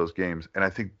stay with those games. And I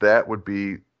think that would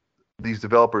be, these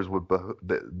developers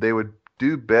they would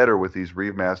do better with these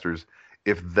remasters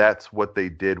if that's what they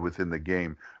did within the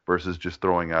game versus just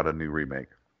throwing out a new remake.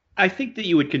 I think that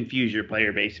you would confuse your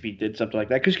player base if you did something like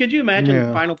that. Because could you imagine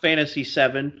Yeah. Final Fantasy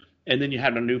VII and then you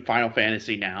have a new Final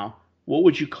Fantasy now? What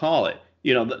would you call it?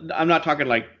 You know, I'm not talking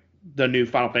like the new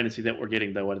Final Fantasy that we're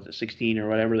getting, though. What is it, 16 or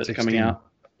whatever that's coming 16. out?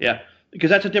 Yeah, because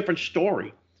that's a different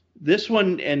story. This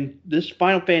one and this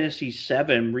Final Fantasy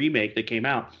VII remake that came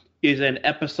out is an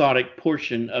episodic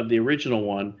portion of the original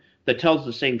one that tells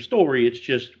the same story. It's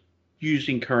just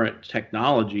using current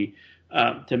technology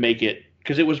to make it,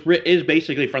 because it is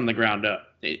basically from the ground up.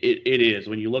 It is.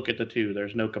 When you look at the two,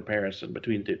 there's no comparison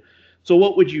between the two. So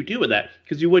what would you do with that?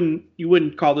 Because you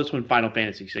wouldn't call this one Final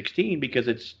Fantasy 16 because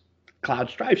it's Cloud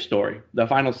Strife story, the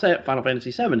Final Fantasy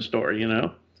 7 story.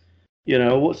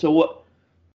 So what?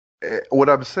 What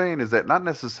I'm saying is that not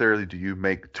necessarily do you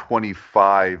make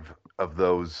 25 of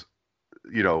those,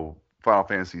 Final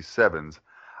Fantasy 7s.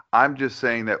 I'm just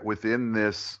saying that within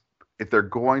this, if they're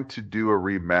going to do a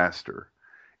remaster,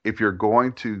 if you're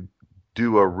going to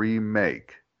do a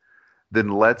remake, then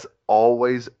let's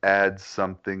always add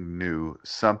something new,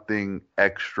 something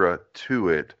extra to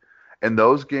it. And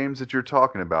those games that you're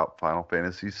talking about, Final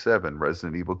Fantasy VII,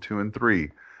 Resident Evil 2 and 3,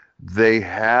 they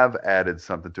have added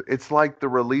something to it. It's like the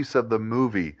release of the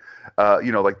movie,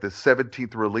 like the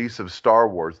 17th release of Star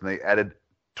Wars, and they added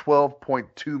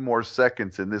 12.2 more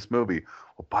seconds in this movie.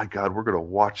 Well, by God, we're going to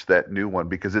watch that new one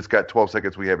because it's got 12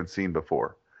 seconds we haven't seen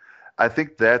before. I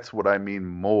think that's what I mean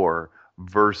more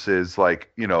versus,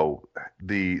 like,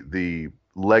 the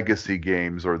legacy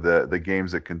games or the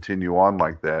games that continue on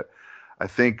like that. I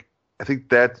think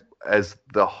that, as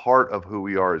the heart of who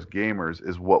we are as gamers,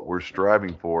 is what we're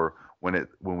striving for when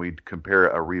we compare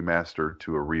a remaster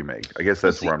to a remake. I guess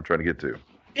that's where I'm trying to get to.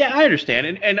 Yeah, I understand.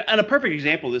 And a perfect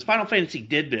example of this, Final Fantasy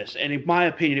did this, and in my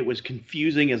opinion, it was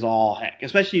confusing as all heck,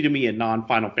 especially to me, a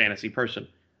non-Final Fantasy person.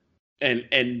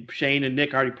 And Shane and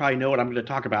Nick already probably know what I'm going to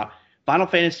talk about. Final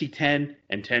Fantasy X and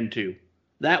X-2.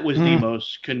 That was the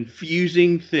most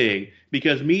confusing thing,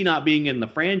 because me not being in the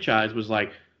franchise was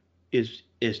like, is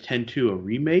X-2 a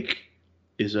remake?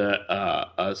 Is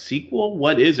a sequel?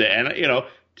 What is it? And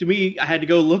to me, I had to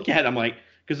go look at it. I'm like,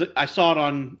 because I saw it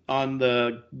on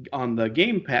the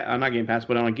Game Pass, not Game Pass,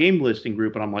 but on a game listing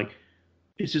group, and I'm like,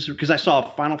 it's just because I saw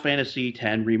Final Fantasy X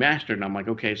remastered, and I'm like,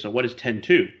 okay, so what is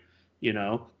X-2?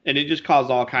 And it just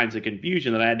caused all kinds of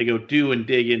confusion that I had to go do and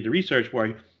dig into research.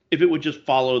 Where if it would just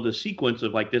follow the sequence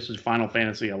of, like, this is Final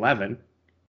Fantasy 11,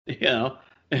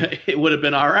 it would have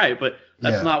been all right. But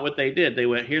that's not what they did. They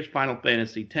went, here's Final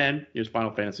Fantasy X, here's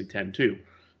Final Fantasy X-2.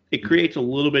 It creates a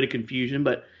little bit of confusion,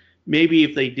 but maybe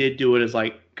if they did do it as,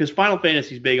 like, because Final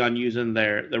Fantasy's big on using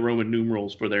the Roman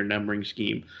numerals for their numbering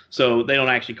scheme. So they don't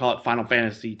actually call it Final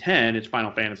Fantasy X, it's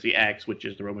Final Fantasy X, which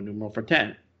is the Roman numeral for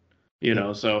 10.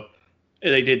 So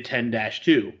they did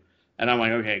 10-2. And I'm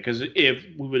like, okay, because if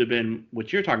we would have been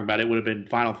what you're talking about, it would have been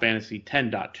Final Fantasy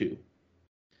 10.2.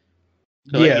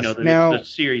 So like, Yes. Now, the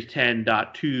series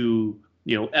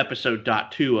 10.2, episode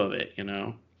 .2 of it,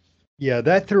 yeah,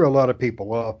 that threw a lot of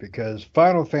people off because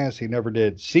Final Fantasy never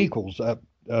did sequels up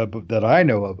that I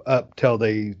know of up till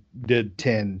they did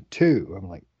 10-2. I'm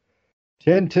like,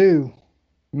 10-2?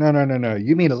 No, no, no, no.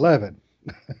 You mean 11?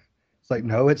 It's like,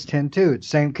 no, it's 10-2. It's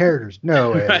same characters.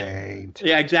 No, it Right. ain't.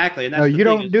 Yeah, exactly. And No, that's the you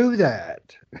thing don't do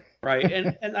that.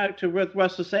 right. To what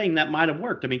Russ was saying, that might have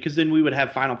worked. I mean, because then we would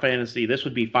have Final Fantasy. This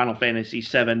would be Final Fantasy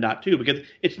 7.2 because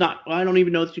it's not. I don't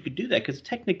even know that you could do that because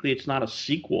technically it's not a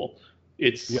sequel.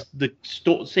 It's Yep.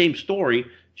 the same story,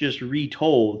 just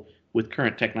retold with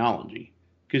current technology.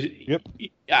 Because Yep.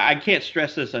 I can't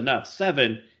stress this enough.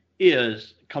 7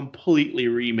 is completely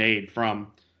remade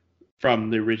from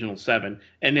the original 7,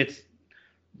 and it's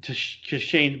to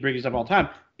Shane brings up all the time.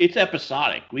 It's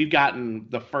episodic. We've gotten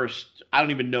the first. I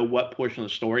don't even know what portion of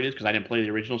the story it is because I didn't play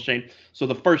the original Shane. So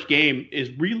the first game,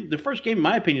 in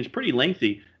my opinion, is pretty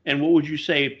lengthy. And what would you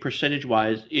say percentage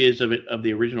wise is of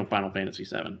the original Final Fantasy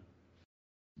 7?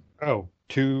 Oh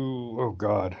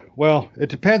God. Well, it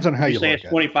depends on how Would you you say look it's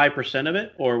at it. 25% of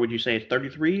it, or would you say it's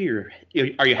 33, or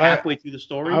are you halfway through the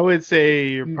story? I would say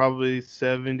you're probably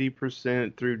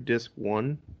 70% through disc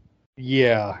 1.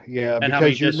 Yeah, And how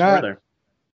many because you're discs were not there?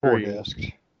 4 3. discs.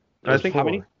 I There's think How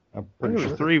 4. many? I'm I think pretty it was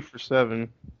sure. 3 for 7.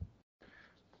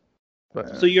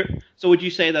 But So would you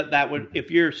say that would,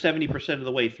 if you're 70% of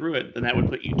the way through it, then that would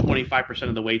put you 25%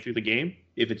 of the way through the game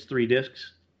if it's 3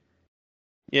 discs?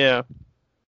 yeah,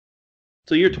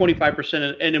 So you're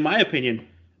 25%, and in my opinion,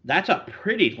 that's a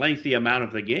pretty lengthy amount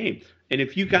of the game. And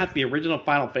if you got the original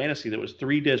Final Fantasy that was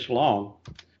 3 discs long,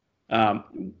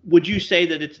 would you say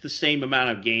that it's the same amount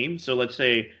of game? So let's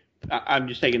say I'm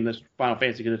just taking this Final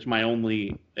Fantasy because it's my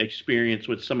only experience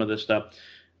with some of this stuff.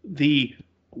 The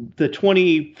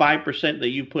 25% that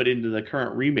you put into the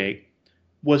current remake,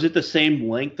 was it the same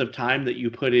length of time that you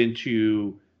put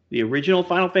into the original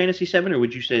Final Fantasy 7, or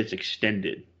would you say it's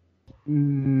extended?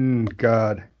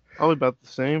 God. probably about the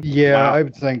same. Yeah, Wow. I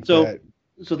would think So that.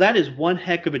 so that is one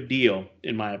heck of a deal,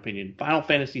 in my opinion. Final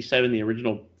Fantasy VII, the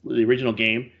original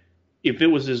game, if it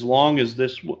was as long as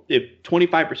this, if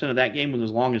 25% of that game was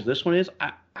as long as this one is,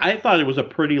 I thought it was a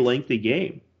pretty lengthy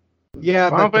game. Yeah,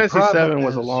 Final but the Fantasy problem 7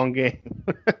 was a is long game.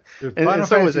 Final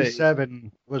so was Fantasy 8.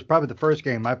 7 was probably the first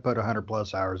game I put 100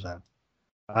 plus hours in.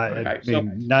 I Okay,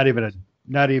 mean, not even a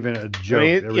I joke.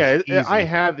 mean, It was yeah, easy. I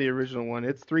have the original one.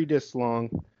 It's 3 discs long.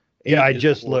 Yeah, 8 I is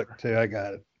just 4. looked too. I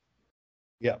got it.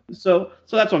 Yeah, So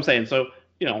that's what I'm saying. So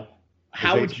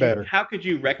eight's better. how could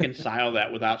you reconcile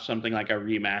that without something like a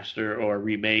remaster or a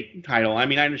remake title? I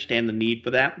mean, I understand the need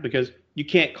for that because you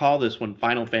can't call this one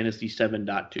Final Fantasy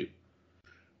 7.2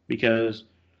 because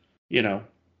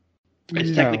it's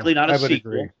No, technically not a I would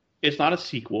sequel. agree. It's not a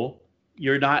sequel.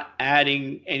 You're not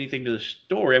adding anything to the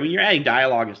story. I mean, you're adding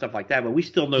dialogue and stuff like that, but we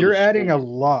still know You're the adding a story.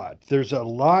 lot. There's a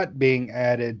lot being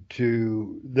added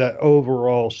to the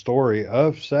overall story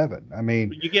of 7. I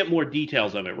mean, You get more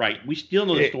details of it, right? We still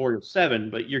know the it, story of 7,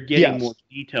 but you're getting more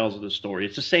yes, details of the story.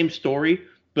 It's the same story,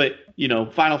 but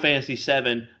Final Fantasy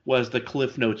 7 was the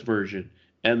Cliff Notes version,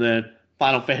 and then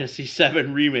Final Fantasy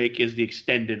 7 Remake is the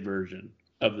extended version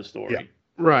of the yeah, story with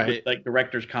Right. like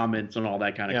director's comments and all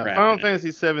that kind of Yeah, crap Final in it.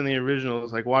 Fantasy 7, the original,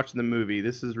 is like watching the movie.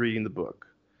 This is reading the book.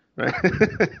 Right?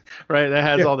 Right, that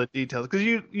has yeah, all the details. Because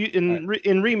you right.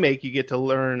 in Remake, you get to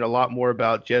learn a lot more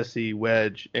about Jesse,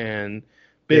 Wedge, and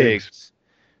Biggs. Biggs,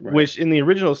 Right. which in the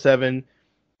original 7,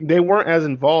 they weren't as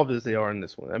involved as they are in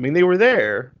this one. I mean, they were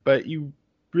there, but you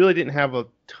really didn't have a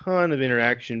ton of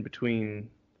interaction between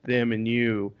them and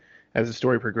you as the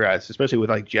story progressed, especially with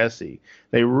like Jesse.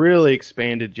 They really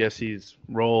expanded Jesse's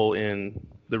role in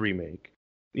the remake.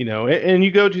 And you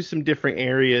go to some different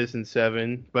areas in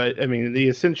 7, but I mean, the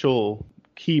essential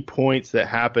key points that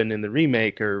happen in the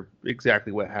remake are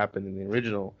exactly what happened in the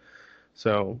original.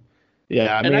 So,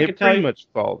 yeah, I And mean, I it can tell pretty you, much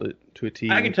followed it to a T.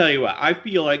 I can tell you what, I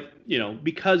feel like,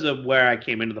 because of where I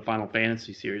came into the Final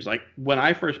Fantasy series, like when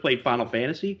I first played Final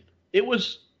Fantasy, it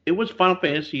was Final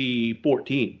Fantasy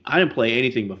 14. I didn't play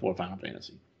anything before Final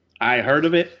Fantasy. I heard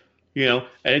of it, I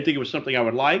didn't think it was something I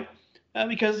would like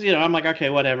because, I'm like, okay,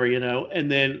 whatever, and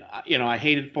then, I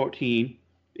hated 14.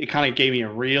 It kind of gave me a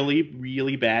really,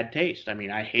 really bad taste. I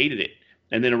mean, I hated it.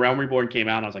 And then A Realm Reborn came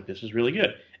out, and I was like, this is really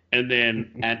good. And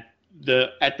then at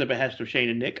the behest of Shane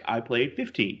and Nick, I played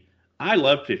 15. I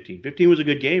loved 15. 15 was a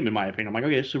good game in my opinion. I'm like,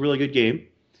 okay, this is a really good game.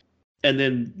 And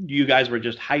then you guys were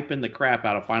just hyping the crap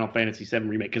out of Final Fantasy VII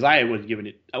Remake because I wasn't even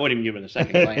giving it a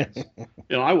second glance.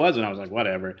 I wasn't. I was like,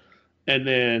 whatever. And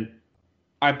then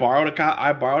I borrowed it,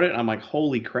 and I'm like,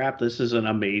 holy crap, this is an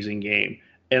amazing game.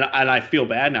 And I feel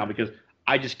bad now because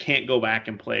I just can't go back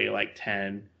and play like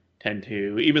 10, tend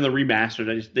to. Even the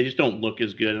remastered, they just don't look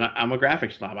as good. And I'm a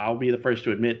graphics snob. I'll be the first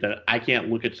to admit that I can't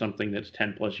look at something that's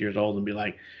 10 plus years old and be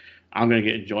like, I'm going to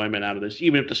get enjoyment out of this.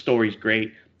 Even if the story's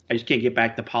great, I just can't get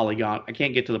back the polygon. I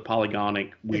can't get to the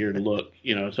polygonic weird look,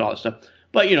 so all that stuff.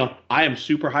 But, I am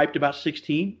super hyped about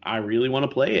 16. I really want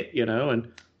to play it,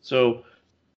 and so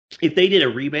if they did a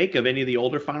remake of any of the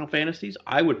older Final Fantasies,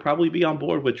 I would probably be on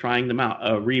board with trying them out.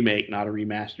 A remake, not a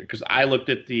remaster. Because I looked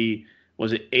at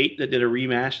was it 8 that did a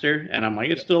remaster? And I'm like,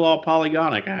 it's still all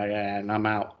polygonic. And I'm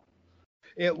out.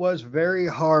 It was very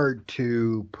hard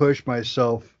to push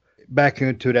myself back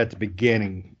into it at the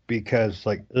beginning because,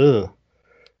 ugh.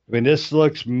 I mean, this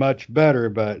looks much better,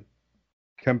 but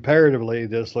comparatively,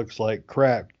 this looks like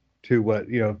crap to what,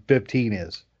 15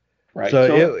 is. Right.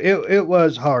 So it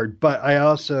was hard, but I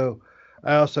also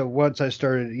once I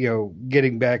started,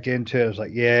 getting back into it, I was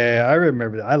like, yeah, I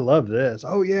remember that. I love this.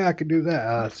 Oh yeah, I could do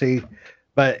that. See,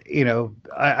 but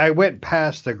I went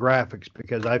past the graphics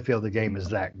because I feel the game is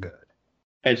that good.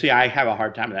 And see, I have a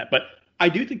hard time with that, but I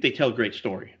do think they tell a great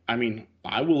story. I mean,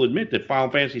 I will admit that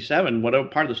Final Fantasy VII, whatever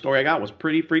part of the story I got, was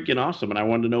pretty freaking awesome, and I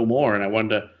wanted to know more, and I wanted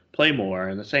to play more.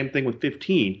 And the same thing with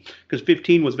 15, because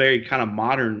 15 was very kind of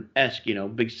modern-esque,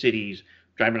 big cities,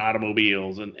 driving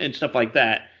automobiles and stuff like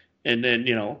that. And then,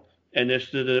 and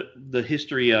this the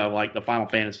history of like the Final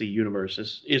Fantasy universe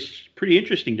is pretty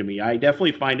interesting to me. I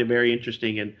definitely find it very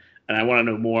interesting, and I want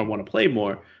to know more and want to play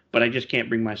more, but I just can't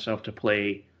bring myself to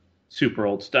play super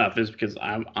old stuff, is because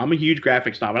I'm a huge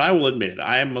graphics snob, and I will admit it.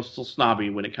 I am a little snobby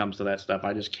when it comes to that stuff.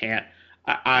 I just can't.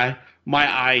 My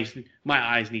eyes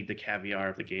need the caviar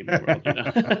of the gaming world.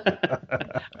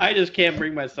 I just can't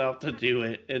bring myself to do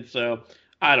it, and so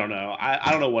I don't know. I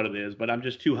don't know what it is, but I'm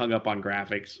just too hung up on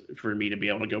graphics for me to be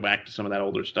able to go back to some of that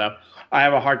older stuff. I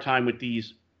have a hard time with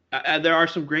these. There are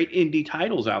some great indie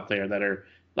titles out there that are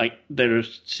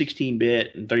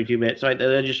 16-bit and 32-bit. So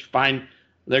I just find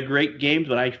they're great games,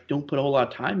 but I don't put a whole lot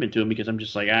of time into them because I'm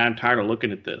just like, I'm tired of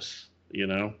looking at this,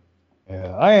 Yeah,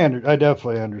 I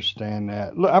definitely understand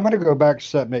that. Look, I'm going to go back to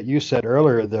something that you said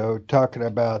earlier, though, talking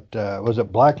about was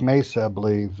it Black Mesa, I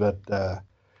believe, that the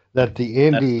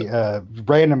indie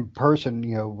random person,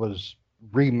 was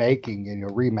remaking and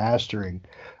remastering.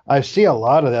 I see a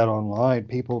lot of that online.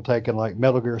 People taking like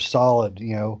Metal Gear Solid,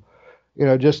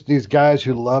 just these guys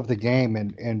who love the game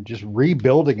and just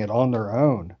rebuilding it on their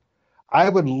own. I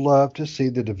would love to see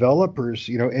the developers,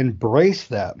 embrace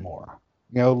that more.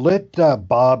 Let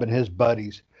Bob and his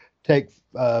buddies take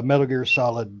Metal Gear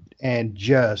Solid and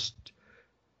just,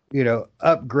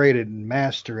 upgrade it and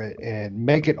master it and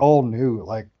make it all new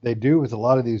like they do with a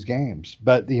lot of these games.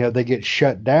 But, they get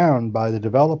shut down by the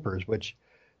developers, which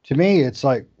to me, it's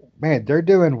like, man, they're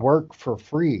doing work for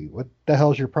free. What the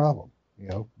hell's your problem?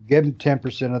 Give them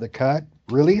 10% of the cut,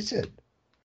 release it.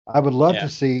 I would love to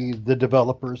see the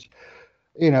developers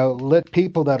let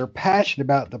people that are passionate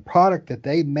about the product that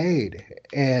they made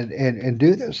and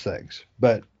do those things,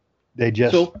 but they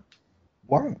just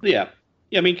won't. Yeah.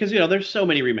 I mean, because there's so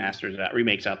many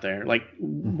remakes out there. Like,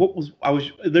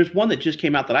 there's one that just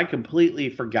came out that I completely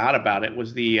forgot about. It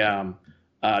was the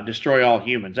Destroy All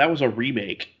Humans. That was a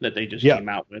remake that they just came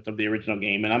out with of the original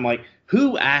game, and I'm like,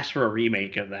 who asked for a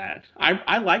remake of that?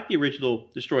 I like the original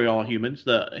Destroy All Humans,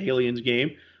 the Aliens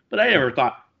game, but I never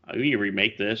thought, you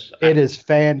remake this. It is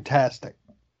fantastic.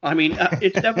 I mean,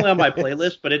 it's definitely on my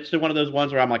playlist, but it's one of those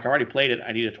ones where I'm like, I already played it.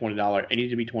 I need a $20. It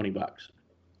needs to be $20.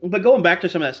 But going back to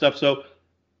some of that stuff, so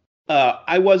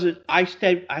I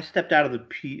stepped out of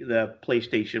the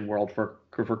PlayStation world for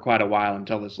quite a while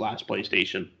until this last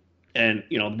PlayStation. And,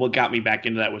 what got me back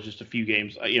into that was just a few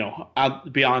games. I'll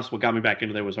be honest, what got me back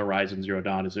into there was Horizon Zero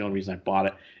Dawn. Is the only reason I bought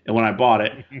it. And when I bought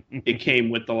it, it came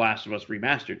with The Last of Us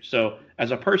Remastered. So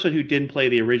as a person who didn't play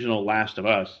the original Last of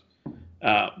Us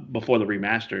before the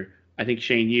remaster, I think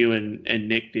Shane, you and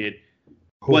Nick did.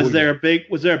 Was there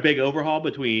a big overhaul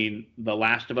between The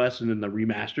Last of Us and then the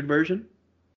remastered version?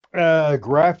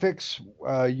 Graphics,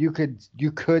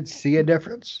 you could see a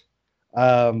difference,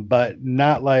 but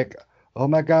not like, oh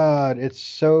my God, it's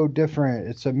so different.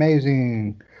 It's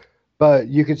amazing. But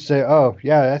you could say, oh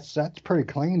yeah, that's pretty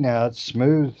clean now. It's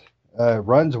smooth,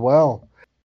 runs well.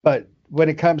 But when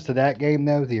it comes to that game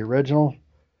though, the original,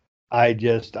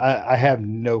 I have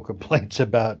no complaints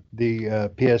about the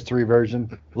PS3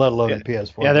 version, let alone the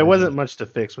PS4. Yeah, there version. wasn't much to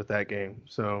fix with that game.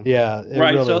 So yeah, it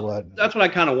really wasn't. That's what I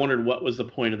kind of wondered. What was the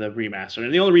point of the remaster?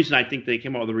 And the only reason I think they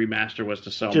came out with the remaster was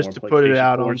to sell just more to PlayStation put it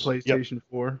out 4s. on PlayStation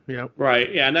 4. Yep.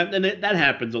 Right. Yeah, and that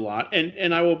happens a lot.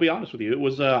 And I will be honest with you, it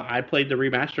was I played the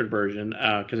remastered version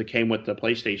because it came with the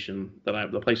PlayStation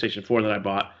 4 that I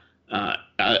bought.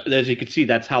 As you can see,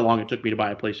 that's how long it took me to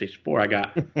buy a PlayStation 4. I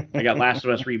got Last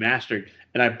of Us Remastered,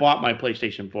 and I bought my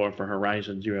PlayStation 4 for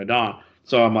Horizon Zero Dawn.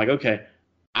 So I'm like, okay,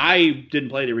 I didn't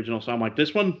play the original, so I'm like,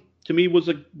 this one to me looks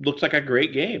like a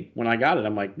great game. When I got it,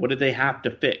 I'm like, what did they have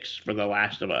to fix for The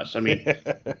Last of Us? I mean,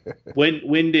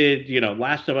 when did the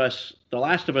Last of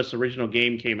Us original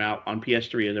game came out on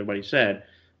PS3, as everybody said,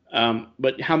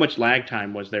 but how much lag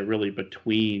time was there really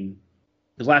between?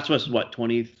 Because Last of Us is what,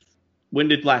 20? When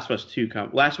did Last of Us 2 come?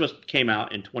 Last of Us came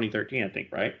out in 2013, I think,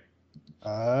 right?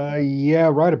 Yeah,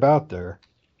 right about there.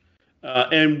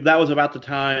 And that was about the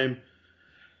time.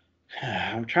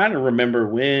 I'm trying to remember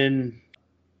when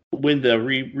the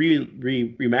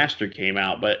remaster came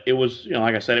out, but it was,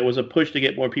 like I said, it was a push to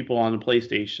get more people on the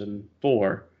PlayStation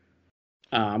 4.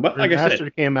 But like I said,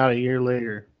 Remastered came out a year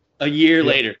later. a year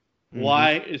later. Mm-hmm.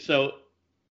 Why? So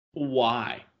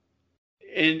why?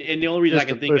 And the only reason Just I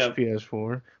can to think push of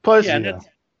PS4. Plus, Yeah.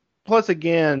 plus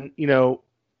again,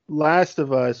 Last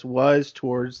of Us was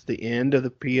towards the end of the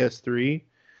PS3.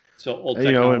 so old And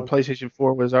technology. PlayStation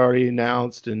 4 was already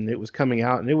announced and it was coming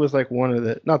out, and it was like one of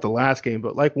the, not the last game,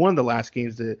 but like one of the last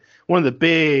games one of the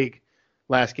big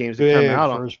last games to come Big out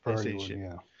on first party PlayStation, one,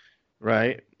 yeah.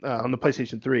 right? On the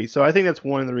PlayStation 3. So I think that's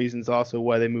one of the reasons also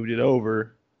why they moved it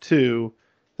over to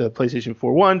the PlayStation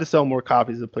 4. One, to sell more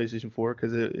copies of the PlayStation 4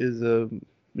 because it is the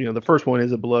first one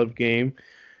is a beloved game,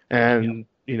 and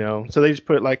so they just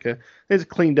put they just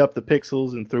cleaned up the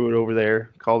pixels and threw it over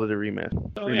there, called it a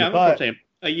remaster. So yeah, But I'm saying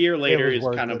a year later was is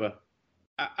worth kind it. of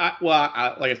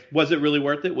was it really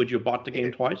worth it? Would you have bought the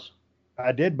game twice?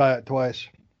 I did buy it twice.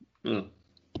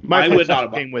 My I would not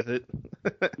have PlayStation came with it.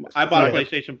 I bought a Right.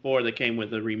 PlayStation 4 that came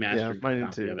with a remastered Yeah, mine did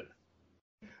copy too. of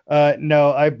it.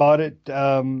 No, I bought it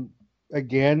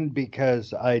again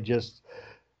because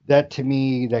that to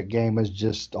me, that game was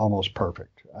just almost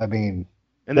perfect. I mean,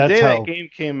 And the that's day how. that game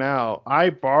came out, I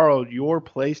borrowed your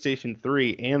PlayStation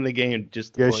 3 and the game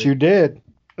just to Yes, play. you did.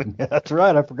 That's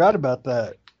right. I forgot about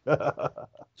that.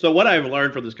 So what I've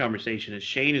learned from this conversation is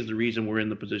Shane is the reason we're in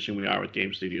the position we are with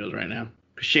Game Studios right now.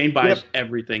 Shane buys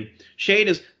everything. Shane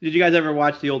is. Did you guys ever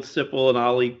watch the old Sipple and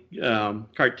Ollie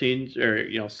cartoons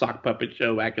or sock puppet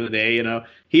show back in the day?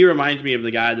 He reminds me of the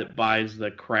guy that buys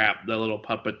the crap, the little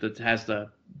puppet that has the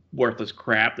worthless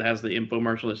crap that has the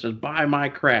infomercial that says "Buy my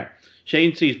crap."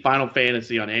 Shane sees Final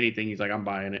Fantasy on anything. He's like, "I'm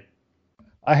buying it."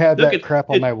 I have Look, that crap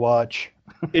on my watch.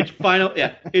 It's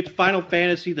Final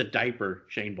Fantasy the diaper.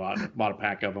 Shane bought a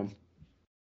pack of them.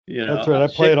 That's right. I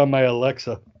play it on my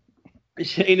Alexa.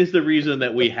 Shane is the reason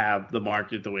that we have the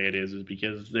market the way it is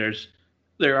because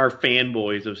there are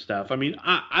fanboys of stuff. I mean,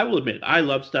 I will admit I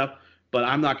love stuff, but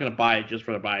I'm not going to buy it just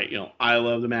for the buy it. I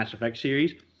love the Mass Effect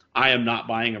series. I am not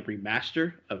buying a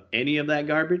remaster of any of that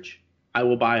garbage. I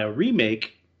will buy a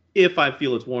remake if I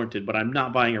feel it's warranted, but I'm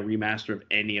not buying a remaster of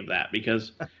any of that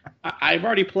because I've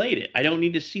already played it. I don't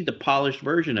need to see the polished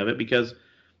version of it because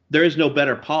there is no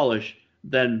better polish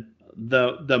than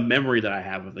the memory that I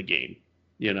have of the game.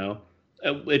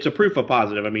 It's a proof of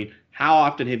positive. I mean, how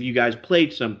often have you guys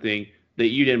played something that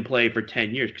you didn't play for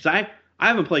 10 years? Because I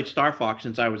haven't played Star Fox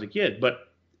since I was a kid,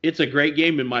 but it's a great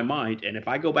game in my mind. And if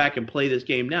I go back and play this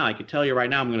game now, I can tell you right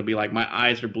now, I'm going to be like, my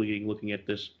eyes are bleeding looking at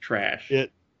this trash.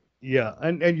 Yeah,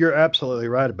 and you're absolutely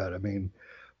right about it. I mean,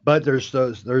 but there's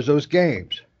those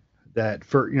games that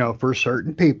for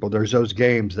certain people, there's those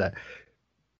games that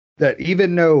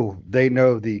even though they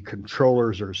know the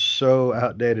controllers are so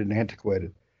outdated and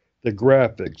antiquated, the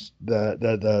graphics,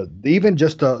 the even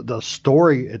just the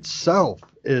story itself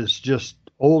is just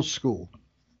old school.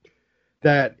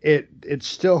 That it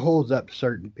still holds up to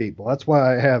certain people. That's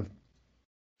why I have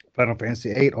Final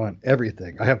Fantasy VIII on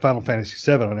everything. I have Final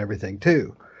Fantasy VII on everything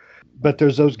too. But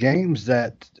there's those games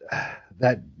that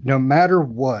no matter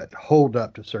what hold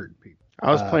up to certain people.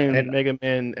 I was playing Mega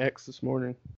Man X this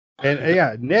morning. And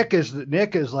yeah, Nick is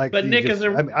like. But Nick's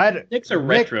a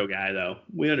retro guy, though.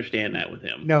 We understand that with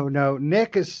him. No,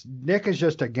 Nick is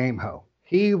just a game hoe.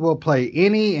 He will play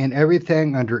any and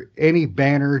everything under any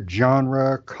banner,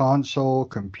 genre, console,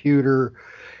 computer.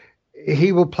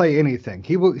 He will play anything.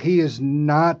 He is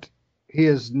not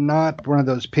one of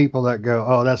those people that go,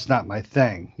 "Oh, that's not my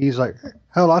thing." He's like,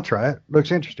 "Hell, I'll try it.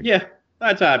 Looks interesting." Yeah,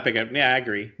 that's how I pick up. Yeah, I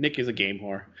agree. Nick is a game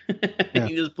whore. Yeah.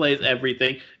 He just plays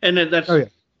everything, and then that's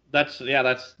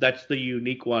the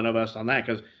unique one of us on that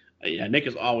because Nick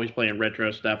is always playing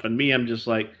retro stuff, and me, I'm just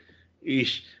like,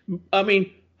 eesh. I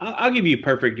mean, I'll give you a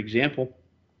perfect example.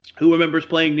 Who remembers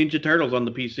playing Ninja Turtles on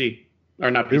the PC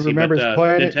or not PC,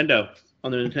 but Nintendo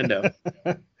on the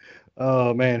Nintendo?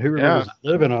 Oh man, who remembers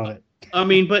living on it? I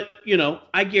mean, but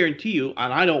I guarantee you,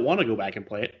 and I don't want to go back and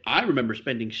play it. I remember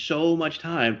spending so much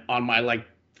time on my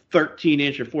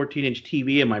 13-inch or 14-inch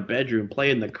TV in my bedroom,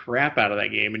 playing the crap out of that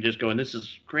game and just going, this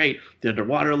is great. The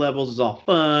underwater levels is all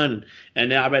fun. And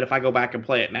now I bet if I go back and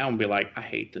play it now and be like, I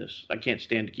hate this. I can't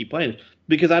stand to keep playing this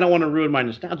because I don't want to ruin my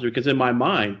nostalgia because in my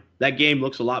mind, that game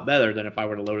looks a lot better than if I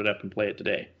were to load it up and play it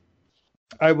today.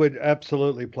 I would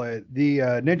absolutely play it. The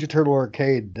Ninja Turtle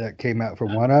arcade that came out from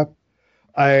 1UP.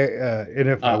 And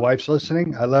if my wife's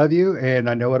listening, I love you, and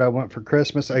I know what I want for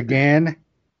Christmas again.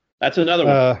 That's another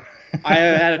one. I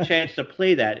have had a chance to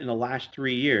play that in the last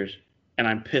 3 years, and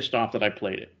I'm pissed off that I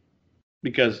played it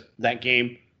because that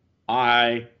game,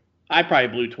 I probably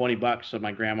blew $20 of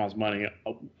my grandma's money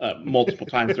multiple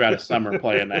times throughout a summer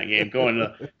playing that game, going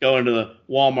to the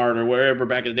Walmart or wherever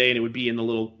back in the day, and it would be in the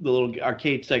little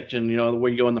arcade section, you know,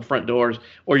 where you go in the front doors,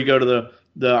 or you go to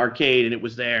the arcade and it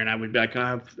was there, and I would be like,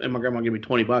 and my grandma would give me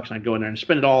 $20, and I'd go in there and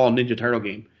spend it all on Ninja Turtle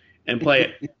game and play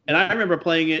it. And I remember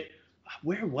playing it.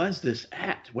 Where was this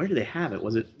at? Where did they have it?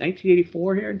 Was it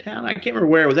 1984 here in town? I can't remember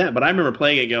where it was at, but I remember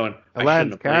playing it going,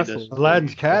 Aladdin's Castle.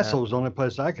 Aladdin's Castle was the only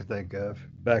place I could think of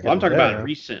back I'm talking about it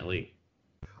recently.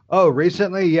 Oh,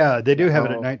 recently? Yeah, they do have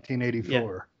it in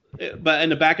 1984. Yeah. But in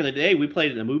the back of the day, we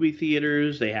played it in the movie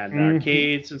theaters. They had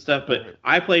arcades and stuff, but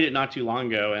I played it not too long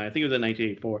ago, and I think it was in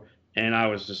 1984, and I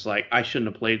was just like, I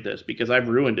shouldn't have played this because I've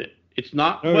ruined it. It's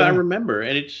not what I remember,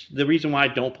 and it's the reason why I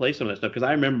don't play some of that stuff because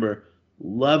I remember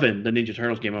loving the Ninja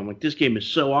Turtles game. I'm like, this game is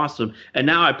so awesome. And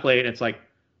now I play it, and it's like,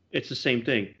 it's the same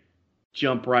thing.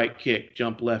 Jump right kick,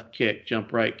 jump left kick,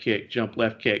 jump right kick, jump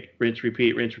left kick, rinse,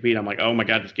 repeat, rinse, repeat. I'm like, oh my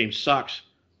God, this game sucks.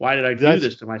 Why did I do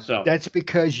this to myself? That's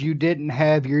because you didn't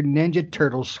have your Ninja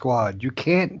Turtles squad. You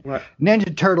can't. Right.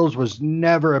 Ninja Turtles was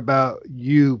never about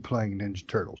you playing Ninja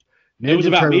Turtles. It was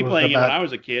about me playing it when I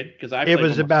was a kid because I played it.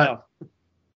 Was about myself.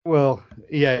 Well,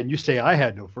 yeah, and you say I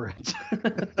had no friends.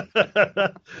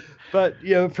 But,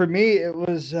 you know, for me, it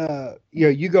was, you know,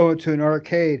 you go into an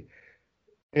arcade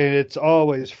and it's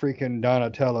always freaking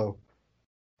Donatello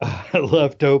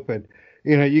left open.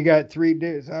 You know, you got 3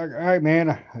 days. All right,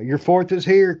 man, your fourth is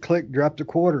here. Click, drop the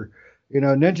quarter. You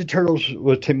know, Ninja Turtles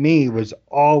to me was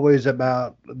always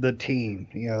about the team.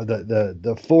 You know,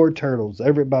 the 4 turtles,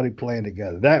 everybody playing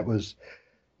together. That was,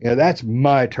 you know, that's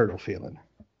my turtle feeling.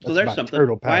 So there's something.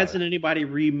 Why hasn't anybody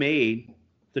remade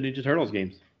the Ninja Turtles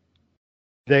games?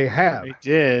 They have. They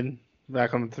did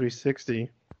back on the 360.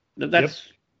 That's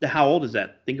how old is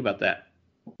that? Think about that.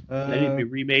 They need to be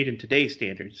remade in today's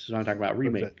standards. So I'm talking about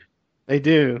remake. They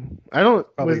do. I don't.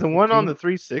 Probably with the 15? One on the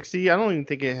 360, I don't even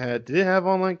think it had. Did it have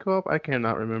online co-op? I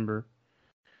cannot remember.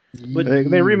 But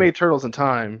they remade Turtles in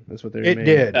Time. That's what they remade. It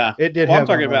did. It did. Well, I'm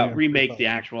talking about remake the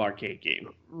actual arcade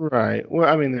game. Right.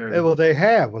 Well, I mean, they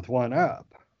have with 1UP.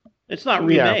 It's not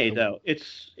remade though.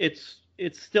 It's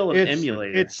still an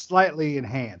emulator. It's slightly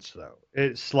enhanced though.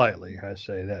 It's slightly. I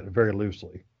say that very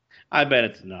loosely. I bet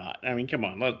it's not. I mean, come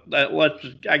on. Let's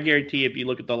just, I guarantee if you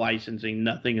look at the licensing,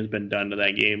 nothing has been done to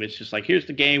that game. It's just like, here's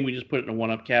the game. We just put it in a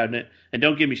 1UP cabinet. And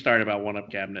don't get me started about 1UP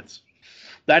cabinets.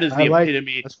 That is the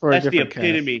epitome. That's the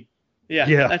epitome.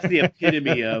 Yeah. That's the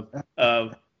epitome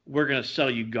of we're going to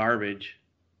sell you garbage.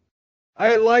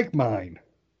 I like mine.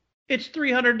 It's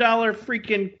 $300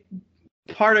 freaking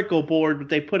particle board, but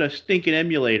they put a stinking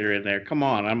emulator in there. Come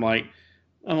on. I'm like,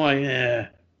 yeah.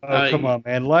 Oh, come on,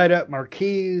 man. Light up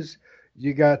marquees.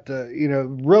 You got the, you know,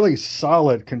 really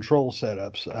solid control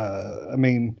setups. I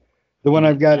mean, the one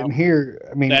I've got in here,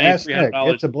 I mean, Aztec,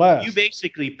 it's a blast. You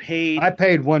basically paid. I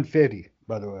paid $150,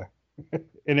 by the way,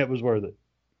 and it was worth it.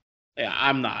 Yeah,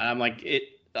 I'm not. I'm like,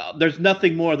 there's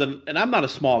nothing more than, and I'm not a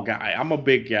small guy. I'm a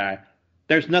big guy.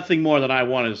 There's nothing more than I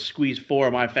want to squeeze 4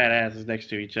 of my fat asses next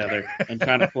to each other and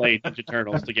trying to play Ninja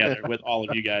Turtles together with all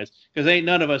of you guys. Because ain't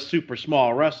none of us super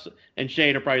small. Russ and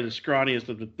Shane are probably the scrawniest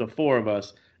of the 4 of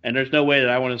us. And there's no way that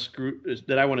I want to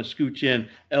scooch in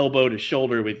elbow to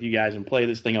shoulder with you guys and play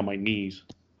this thing on my knees.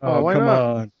 Oh, come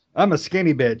on. I'm a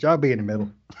skinny bitch. I'll be in the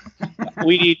middle.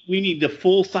 we need the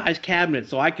full size cabinet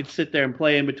so I could sit there and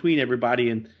play in between everybody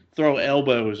and throw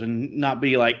elbows and not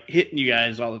be like hitting you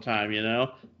guys all the time, you know?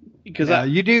 Because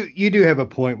you do have a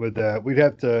point with that. We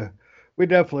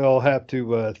definitely all have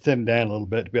to thin down a little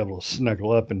bit to be able to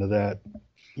snuggle up into that.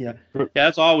 Yeah,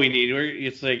 that's all we need.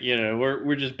 It's like, you know,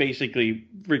 we're just basically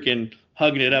freaking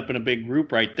hugging it up in a big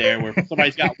group right there, where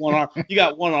somebody's got one arm. You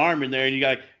got one arm in there, and you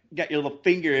got your little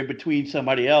finger in between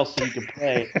somebody else, so you can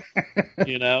play.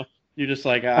 You know, you're just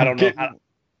like, I don't know.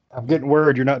 I'm getting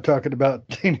worried you're not talking about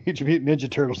Teenage Mutant Ninja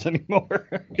Turtles anymore.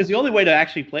 Because the only way to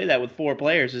actually play that with 4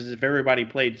 players is if everybody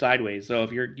played sideways. So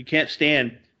if you can't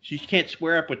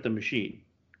square up with the machine.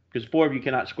 Because 4 of you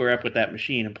cannot square up with that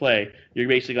machine and play. You're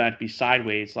basically going to have to be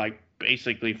sideways, like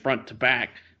basically front to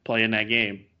back, playing that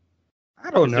game. I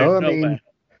don't know. I mean,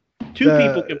 Two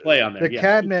people can play on there.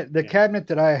 The cabinet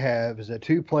that I have is a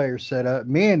 2-player setup.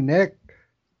 Me and Nick,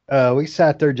 we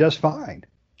sat there just fine.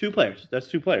 2 players. That's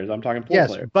 2 players. I'm talking 4 Yes,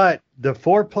 players. but the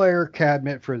 4-player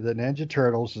cabinet for the Ninja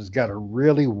Turtles has got a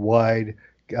really wide.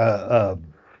 It's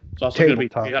also going to be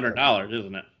tabletop $300,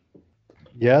 isn't it?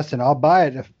 Yes, and I'll buy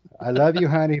it. I love you,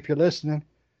 honey, if you're listening.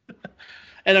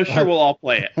 And I'm sure we'll all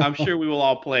play it. I'm sure we will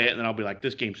all play it, and then I'll be like,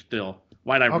 "This game's still.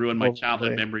 Why'd I ruin my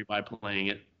childhood memory by playing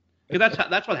it?" Because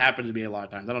that's what happens to me a lot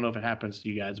of times. I don't know if it happens to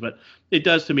you guys, but it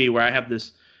does to me. Where I have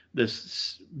this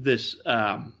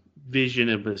vision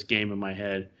of this game in my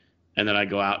head, and then I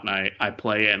go out and I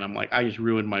play it, and I'm like, I just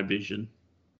ruined my vision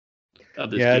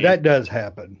of this game. Yeah, that does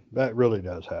happen. That really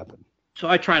does happen. So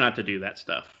I try not to do that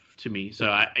stuff to me. So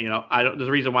I don't. There's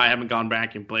a reason why I haven't gone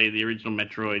back and played the original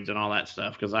Metroids and all that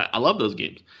stuff, because I love those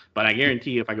games. But I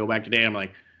guarantee you, if I go back today, I'm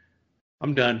like,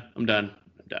 I'm done.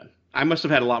 I must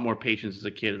have had a lot more patience as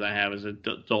a kid as I have as an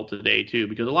adult today too,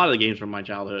 because a lot of the games from my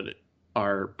childhood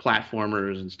are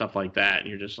platformers and stuff like that, and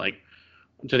you're just like,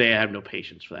 today I have no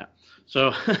patience for that.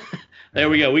 So there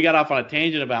we go. We got off on a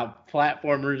tangent about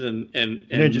platformers and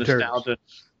nostalgia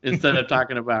instead of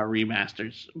talking about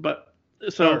remasters. But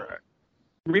so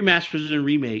remasters and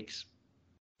remakes,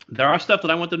 there are stuff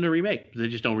that I want them to remake. They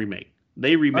just don't remake.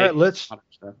 They remake. All right,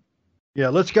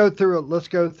 let's go through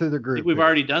the group. I think we've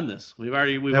already done this. We've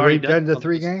already done the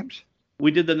 3 games.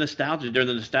 We did the nostalgia. During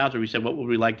the nostalgia, we said, what would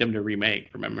we like them to remake?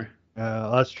 Remember?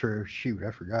 That's true. Shoot,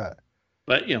 I forgot.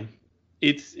 But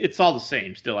it's all the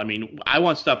same still. I mean, I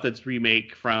want stuff that's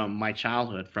remake from my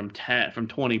childhood, from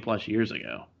 20 plus years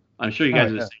ago. I'm sure you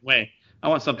guys are the same way. I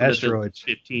want something that's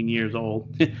 15 years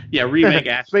old. Yeah, remake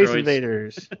Asteroids. Space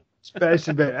Invaders. Space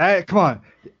Invaders. Come on.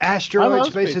 Asteroids,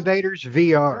 Space Invaders,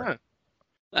 VR.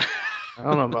 Yeah. I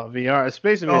don't know about VR.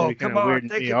 Space Invaders would be kind of weird in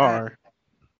VR.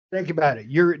 Think about it.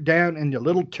 You're down in your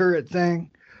little turret thing,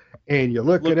 and you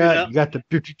look it up. You got the.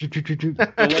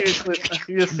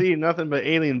 You just see nothing but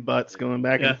alien butts going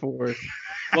back and forth.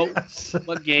 Well,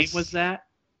 what game was that?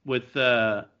 With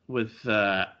they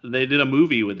did a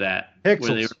movie with that.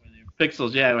 Pixels.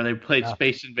 Pixels, yeah, where they played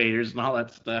Space Invaders and all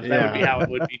that stuff. That would be how it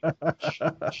would be.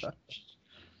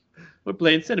 We're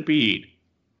playing Centipede.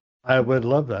 I would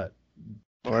love that.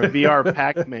 Or VR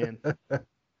Pac-Man.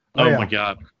 My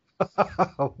God.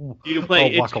 You can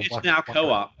play. It's now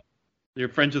co-op. You're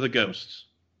friends of the ghosts.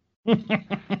 That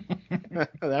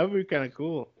would be kind of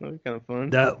cool. That would be kind of fun.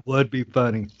 That would be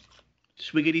funny.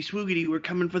 Swiggity swoogity, we're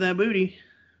coming for that booty.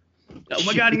 Oh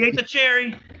my God, he ate the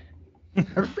cherry.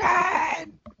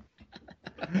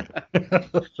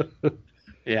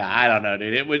 Yeah, I don't know,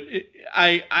 dude.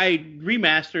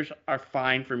 Remasters are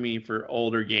fine for me for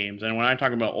older games, and when I'm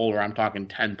talking about older, I'm talking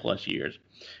 10 plus years.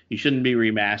 You shouldn't be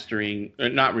not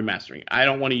remastering. I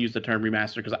don't want to use the term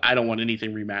remaster because I don't want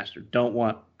anything remastered.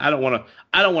 I don't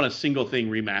want a single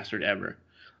thing remastered ever.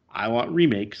 I want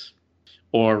remakes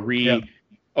or reboots.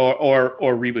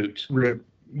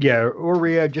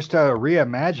 Just a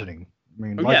reimagining. I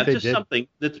mean, something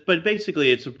but basically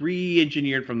it's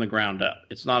re-engineered from the ground up.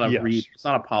 It's not it's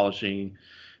not a polishing.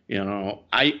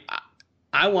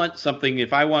 I want something.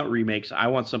 If I want remakes, I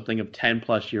want something of 10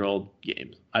 plus year old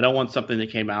games. I don't want something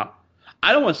that came out.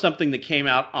 I don't want something that came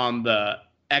out on the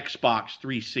Xbox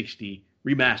 360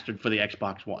 remastered for the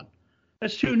Xbox One.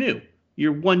 That's too new.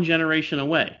 You're one generation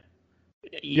away.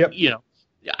 Yep.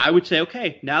 I would say,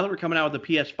 okay, now that we're coming out with the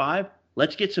PS5,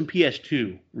 let's get some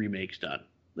PS2 remakes done.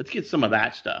 Let's get some of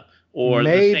that stuff. Or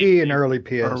maybe an early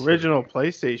PS. Or original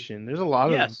PlayStation. There's a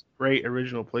lot of great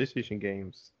original PlayStation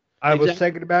games. I was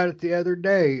thinking about it the other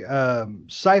day.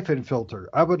 Siphon Filter.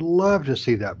 I would love to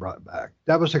see that brought back.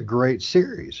 That was a great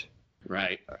series.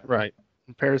 Right.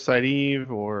 Parasite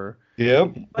Eve or...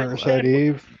 Yep. Parasite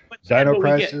Eve. Dino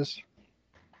Crisis.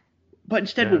 But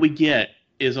instead what we get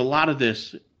is a lot of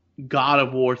this God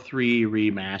of War 3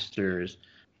 remasters.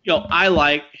 I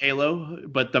like Halo,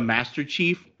 but the Master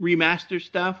Chief remaster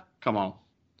stuff, come on.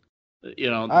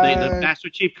 The Master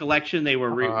Chief collection, they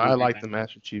were... I like the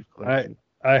Master Chief collection.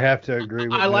 I have to agree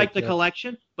with I like the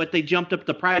collection, but they jumped up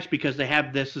the price because they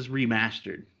have this as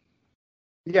remastered.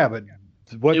 Yeah, but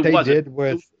what they did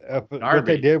with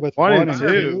 1 and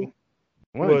 2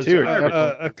 was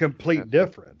a complete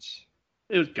difference.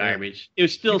 It was garbage. It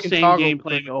was still the same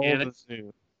gameplay mechanics.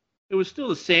 It was still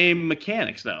the same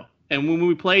mechanics, though. And when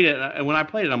we played it, and when I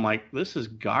played it, I'm like, "This is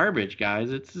garbage, guys.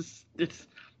 It's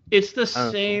the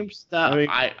same stuff."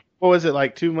 What was it,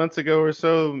 like 2 months ago or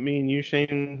so? Me and you,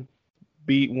 Shane,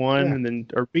 beat 1 and then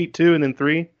beat 2 and then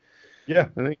 3. Yeah,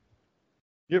 I think.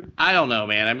 Yep. I don't know,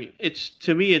 man. I mean,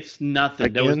 to me, it's nothing.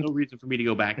 Again? There was no reason for me to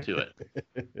go back to it.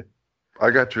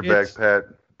 I got your back, Pat.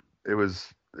 It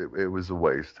was a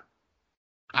waste.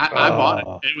 I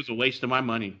bought it. It was a waste of my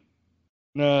money.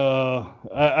 No,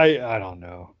 I don't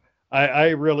know. I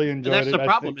really And enjoyed it.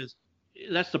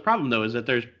 That's the problem though, is that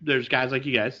there's guys like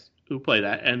you guys who play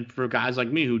that, and for guys like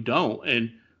me who don't,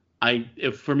 and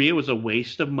for me it was a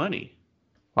waste of money.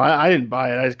 I didn't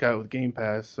buy it. I just got it with Game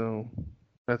Pass, so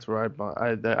that's where I bought.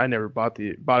 I never bought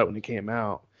it when it came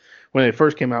out. When it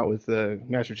first came out with the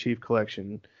Master Chief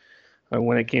Collection,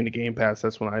 when it came to Game Pass,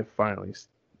 that's when I finally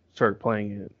started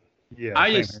playing it.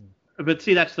 Yeah, but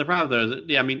see, that's the problem though.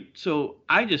 Yeah, I mean, so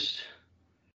I just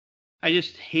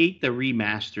hate the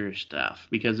remaster stuff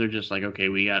because they're just like, okay,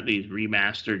 we got these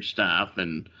remastered stuff,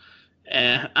 and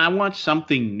I want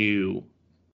something new.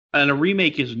 And a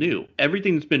remake is new.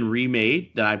 Everything that's been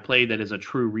remade that I played that is a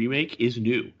true remake is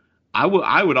new. I would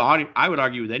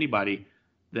argue with anybody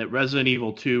that Resident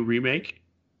Evil 2 remake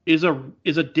is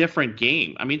a different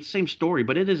game. I mean, it's the same story,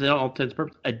 but it is in all intents and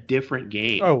purposes a different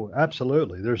game. Oh,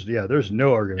 absolutely. There's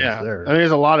no arguments there. I mean,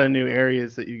 there's a lot of new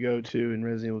areas that you go to in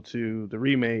Resident Evil 2, the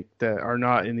remake, that are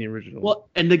not in the original. Well,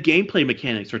 and the gameplay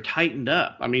mechanics are tightened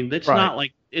up. I mean, it's not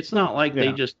like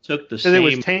they just took the same. It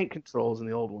was tank controls in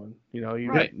the old one. You know,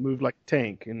 you move like a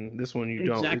tank, and this one you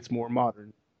don't. It's more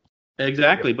modern.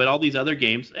 Exactly, but all these other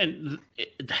games and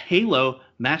the Halo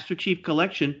Master Chief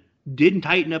Collection didn't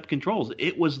tighten up controls.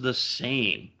 It was the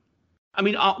same. I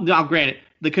mean, now granted,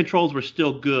 the controls were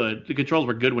still good. The controls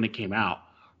were good when it came out.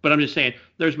 But I'm just saying,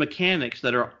 there's mechanics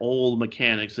that are old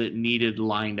mechanics that needed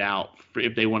lined out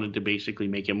if they wanted to basically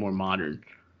make it more modern.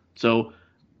 So,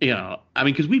 you know, I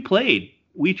mean, because we played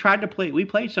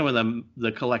some of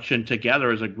the collection together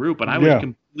as a group, and I was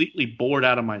completely bored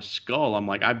out of my skull. I'm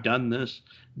like, I've done this.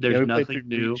 There's nothing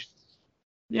new.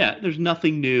 Yeah, there's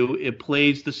nothing new. It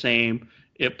plays the same.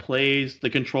 The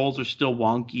controls are still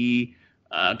wonky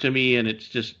to me, and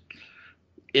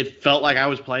it felt like I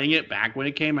was playing it back when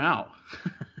it came out.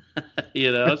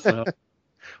 You know, so.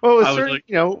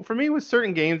 Well, for me, with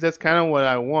certain games, that's kind of what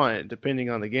I want, depending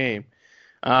on the game.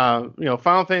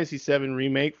 Final Fantasy VII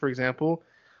Remake, for example,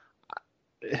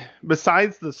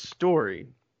 besides the story,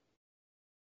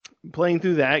 playing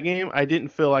through that game, I didn't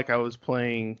feel like I was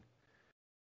playing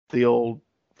the old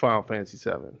Final Fantasy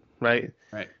VII, right?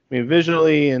 Right. I mean,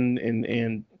 visually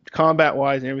and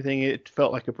combat-wise and everything, it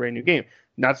felt like a brand new game.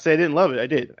 Not to say I didn't love it. I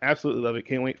did. Absolutely love it.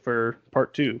 Can't wait for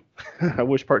Part 2. I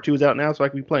wish Part 2 was out now so I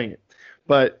could be playing it.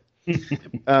 But,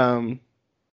 so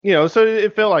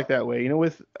it felt like that way.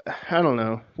 I don't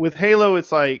know. With Halo,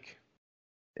 it's like,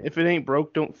 if it ain't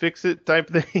broke, don't fix it type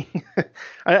thing.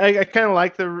 I kind of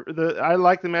like I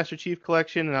like the Master Chief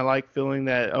Collection, and I like feeling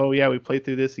that, oh yeah, we played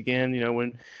through this again.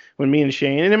 When me and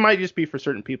Shane, and it might just be for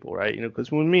certain people, right?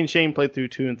 Because when me and Shane played through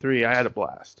 2 and 3, I had a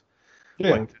blast.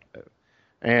 Yeah.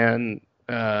 And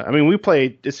we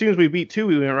played as soon as we beat 2,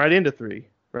 we went right into 3,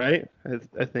 right?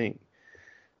 I think,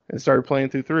 and started playing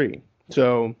through 3.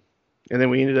 So, and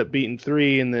then we ended up beating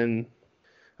 3, and then.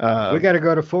 We got to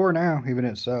go to 4 now, even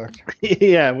it sucked.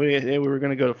 Yeah, we were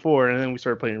going to go to 4, and then we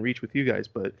started playing Reach with you guys.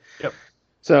 But yep.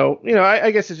 So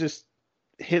I guess it just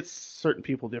hits certain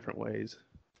people different ways.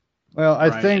 Well, I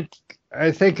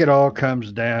think it all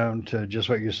comes down to just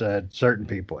what you said. Certain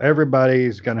people,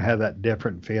 everybody's going to have that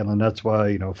different feeling. That's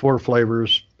why 4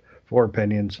 flavors, 4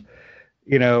 opinions.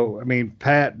 I mean,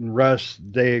 Pat and Russ,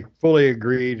 they fully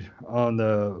agreed on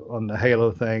the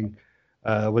Halo thing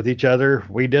with each other.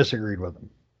 We disagreed with them.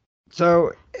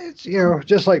 So it's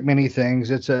just like many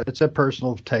things, it's a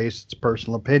personal taste, it's a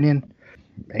personal opinion.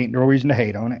 Ain't no reason to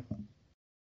hate on it.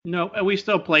 No, and we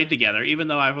still played together, even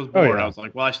though I was bored. I was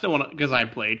like, well, I still want to, because I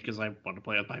want to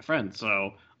play with my friends.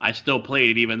 So I still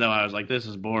played, even though I was like, this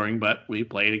is boring. But we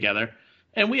play together,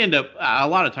 and we end up a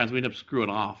lot of times we end up screwing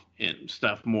off in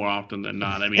stuff more often than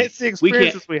not. I mean, it's the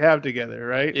experiences we have together,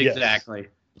 right? Exactly. Yes.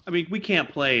 I mean, we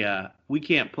can't play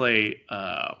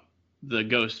the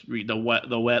Ghost, the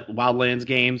wet Wildlands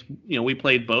games. We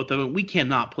played both of them. We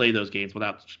cannot play those games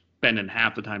without spending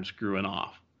half the time screwing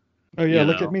off. Oh yeah,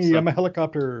 look at me. So, I'm a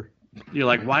helicopter. You're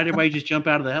like, why did everybody just jump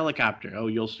out of the helicopter? Oh,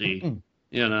 you'll see.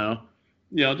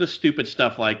 Just stupid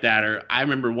stuff like that. Or I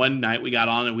remember one night we got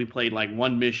on and we played like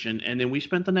one mission, and then we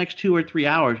spent the next 2 or 3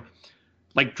 hours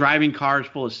like driving cars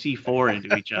full of C4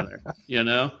 into each other.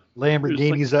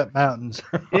 Lamborghinis up mountains.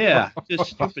 Yeah,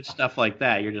 just stupid stuff like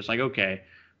that. You're just like, okay.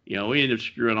 We end up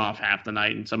screwing off half the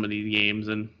night in some of these games,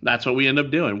 and that's what we end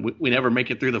up doing. We never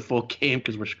make it through the full game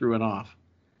because we're screwing off.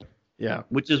 Yeah.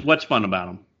 Which is what's fun about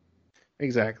them.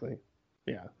 Exactly.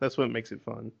 Yeah, that's what makes it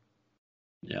fun.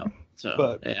 Yeah.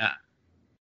 So,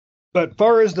 But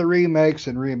far as the remakes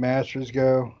and remasters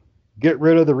go, get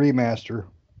rid of the remaster.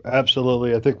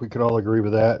 Absolutely. I think we could all agree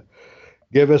with that.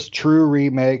 Give us true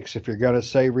remakes. If you're gonna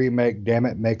say remake, damn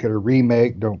it, make it a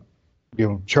remake. Don't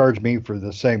charge me for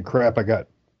the same crap I got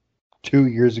 2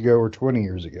 years ago or 20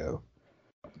 years ago.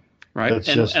 Right. That's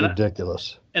just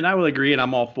ridiculous. And I will agree, and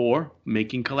I'm all for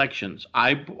making collections.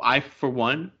 I for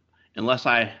one, unless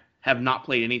I have not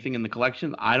played anything in the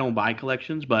collection, I don't buy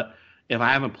collections. But if I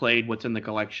haven't played what's in the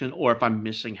collection, or if I'm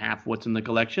missing half what's in the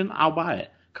collection, I'll buy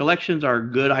it. Collections are a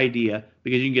good idea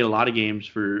because you can get a lot of games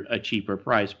for a cheaper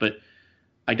price. But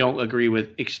I don't agree with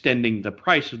extending the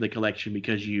price of the collection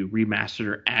because you remastered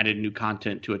or added new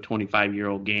content to a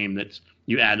 25-year-old game that's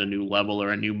you add a new level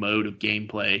or a new mode of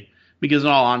gameplay. Because in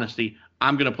all honesty,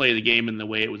 I'm going to play the game in the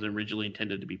way it was originally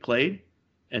intended to be played,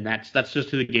 and that's just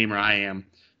who the gamer I am.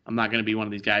 I'm not going to be one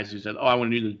of these guys who said, "Oh, I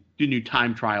want to do new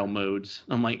time trial modes."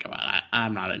 I'm like,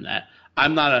 I'm not in that.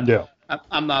 I'm not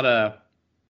a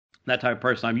that type of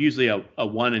person. I'm usually a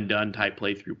one and done type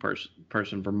playthrough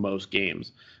person for most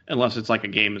games, unless it's like a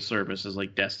game of services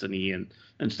like Destiny and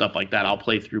stuff like that. I'll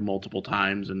play through multiple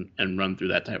times and run through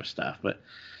that type of stuff. But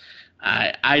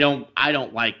I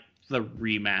don't like the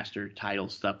remastered title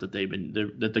stuff that they've been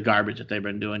the garbage that they've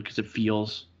been doing because it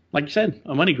feels like you said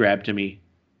a money grab to me.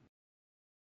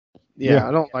 Yeah,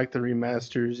 I don't like the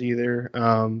remasters either.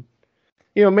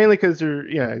 Mainly because they're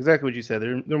exactly what you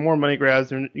said. They're more money grabs.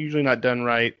 They're usually not done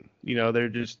right.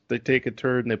 They take a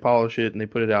turd and they polish it and they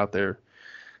put it out there,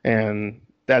 and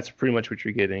that's pretty much what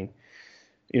you're getting.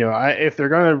 If they're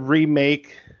gonna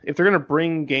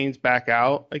bring games back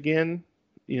out again,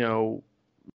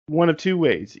 one of two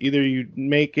ways. Either you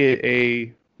make it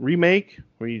a remake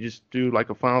where you just do like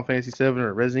a Final Fantasy VII or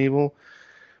a Resident Evil,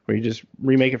 where you just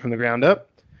remake it from the ground up,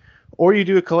 or you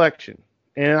do a collection.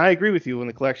 And I agree with you on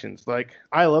the collections. Like,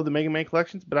 I love the Mega Man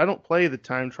collections, but I don't play the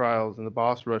time trials and the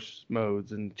boss rush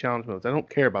modes and challenge modes. I don't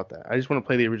care about that. I just want to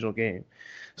play the original game.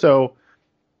 So,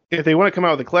 if they want to come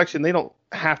out with a collection, they don't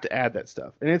have to add that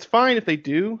stuff. And it's fine if they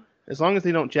do, as long as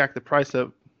they don't jack the price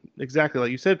up, exactly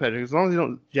like you said, Patrick, as long as they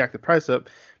don't jack the price up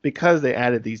because they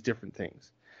added these different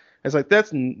things. It's like,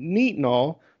 that's neat and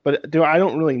all, but I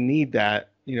don't really need that.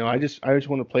 I just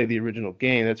want to play the original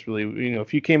game. That's really,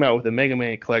 if you came out with a Mega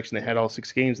Man collection that had all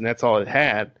 6 games and that's all it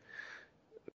had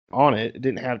on it, it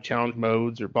didn't have challenge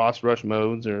modes or boss rush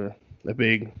modes or a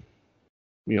big,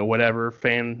 whatever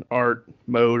fan art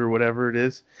mode or whatever it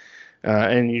is,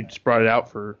 and you just brought it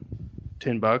out for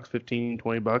 $10, $15,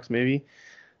 $20 maybe,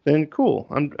 then cool.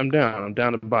 I'm down. I'm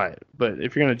down to buy it. But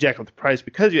if you're gonna jack up the price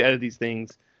because you added these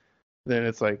things, then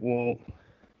it's like, well,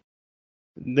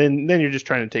 then you're just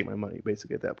trying to take my money,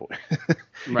 basically, at that point.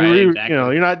 Right, exactly.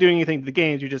 You're not doing anything to the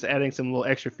games. You're just adding some little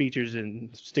extra features and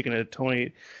sticking a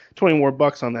 20 more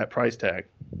bucks on that price tag.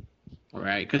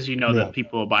 Right, because that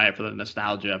people will buy it for the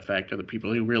nostalgia effect, or the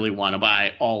people who really want to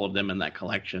buy all of them in that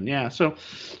collection. Yeah, so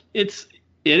it's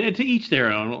to each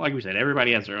their own. Like we said,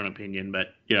 everybody has their own opinion,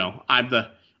 but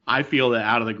I feel that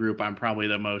out of the group, I'm probably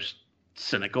the most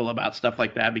cynical about stuff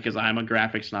like that because I'm a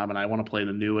graphics snob and I want to play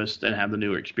the newest and have the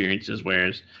newer experiences,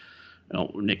 whereas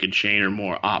Nick and Shane are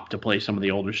more opt to play some of the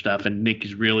older stuff, and Nick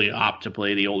is really opt to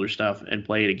play the older stuff and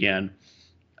play it again,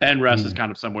 and Russ is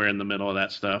kind of somewhere in the middle of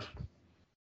that stuff.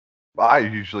 I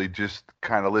usually just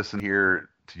kind of listen here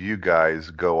to you guys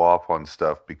go off on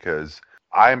stuff because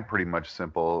I'm pretty much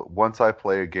simple. Once I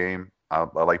play a game, I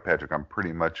like Patrick, I'm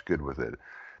pretty much good with it.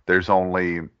 There's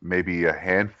only maybe a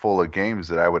handful of games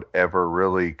that I would ever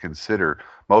really consider.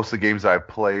 Most of the games I've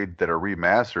played that are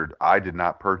remastered, I did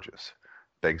not purchase.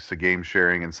 Thanks to game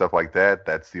sharing and stuff like that,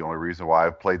 that's the only reason why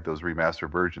I've played those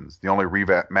remastered versions. The only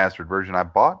remastered version I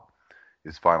bought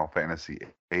is Final Fantasy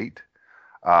VIII.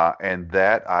 And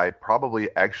that I probably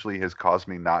actually has caused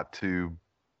me not to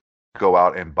go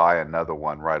out and buy another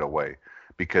one right away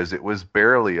because it was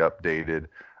barely updated.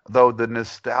 Though the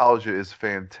nostalgia is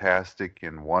fantastic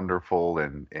and wonderful,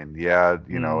 and yeah,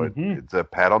 it's a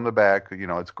pat on the back,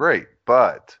 it's great.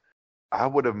 But I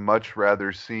would have much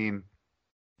rather seen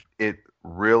it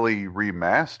really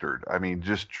remastered. I mean,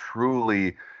 just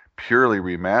truly, purely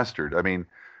remastered. I mean,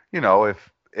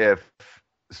 if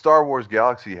Star Wars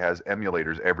Galaxy has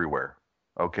emulators everywhere,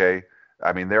 okay?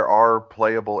 I mean, there are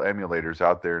playable emulators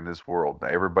out there in this world. Now,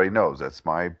 everybody knows that's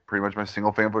pretty much my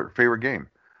single favorite game.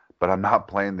 But I'm not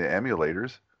playing the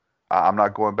emulators. I'm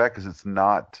not going back because it's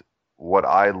not what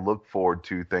I look forward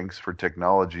to. Thanks to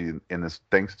technology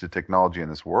in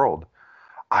this world.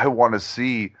 I want to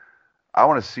see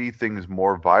things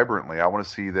more vibrantly. I want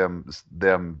to see them.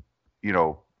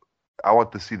 I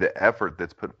want to see the effort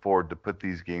that's put forward to put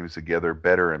these games together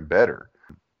better and better.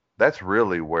 That's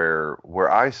really where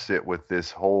I sit with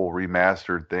this whole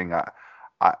remastered thing.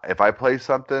 If I play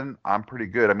something, I'm pretty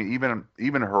good. I mean,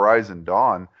 even Horizon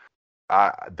Dawn.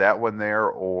 that one there,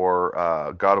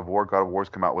 or God of War. God of War's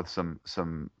come out with some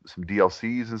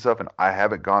DLCs and stuff, and I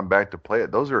haven't gone back to play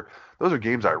it. Those are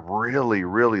games I really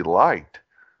really liked,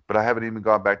 but I haven't even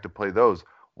gone back to play those.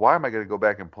 Why am I going to go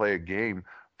back and play a game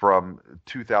from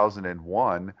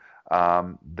 2001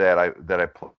 that I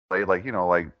played, like,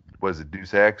 like, was it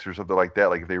Deus Ex or something like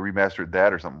that? Like if they remastered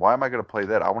that or something, why am I going to play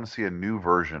that? I want to see a new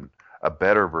version, a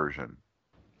better version.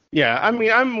 Yeah, I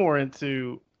mean, I'm more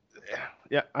into.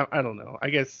 Yeah, I don't know. I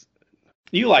guess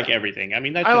You like everything. I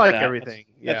mean, that's I just like that. everything.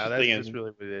 That's Yeah, the that's thing. just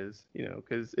really what it is.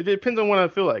 Because it depends on what I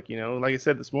feel like. Like I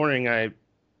said this morning, I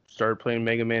started playing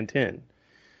Mega Man 10.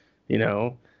 You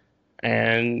know,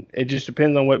 and it just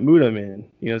depends on what mood I'm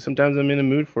in. Sometimes I'm in a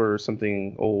mood for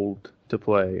something old to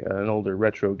play, an older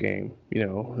retro game.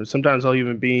 Sometimes I'll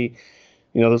even be,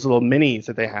 those little minis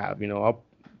that they have. I'll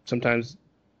sometimes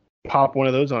pop one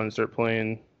of those on and start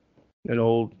playing an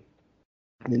old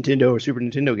Nintendo or Super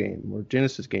Nintendo game or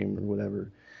Genesis game or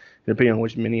whatever, depending on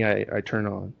which mini I turn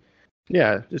on.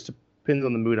 Yeah, just depends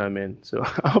on the mood I'm in. So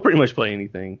I'll pretty much play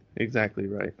anything. Exactly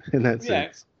right in that Yeah,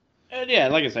 sense. yeah.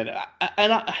 Like I said,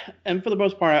 and for the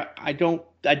most part, I don't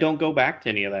go back to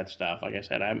any of that stuff. Like I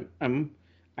said,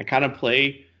 I kind of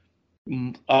play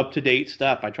up to date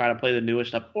stuff. I try to play the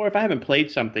newest stuff, or if I haven't played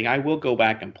something, I will go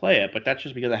back and play it. But that's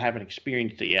just because I haven't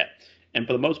experienced it yet. And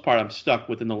for the most part, I'm stuck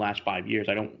within the last 5 years.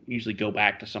 I don't usually go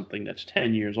back to something that's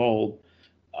 10 years old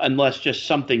unless just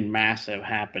something massive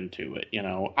happened to it.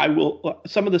 I will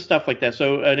some of the stuff like that.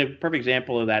 So a perfect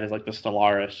example of that is like the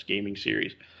Stellaris gaming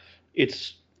series.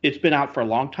 It's been out for a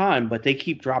long time, but they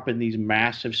keep dropping these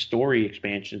massive story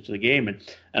expansions to the game,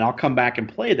 and I'll come back and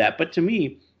play that. But to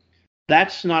me,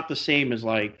 that's not the same as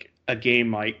like a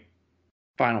game like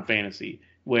Final Fantasy,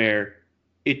 where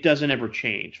it doesn't ever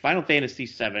change. Final Fantasy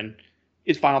VII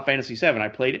is Final Fantasy VII. I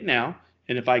played it now,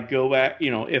 and if I go back,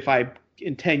 if I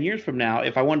in 10 years from now,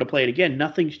 if I wanted to play it again,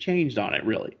 nothing's changed on it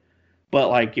really. But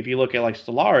like if you look at like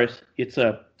Stellaris, it's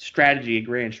a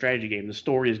grand strategy game. The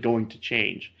story is going to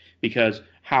change because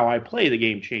how I play the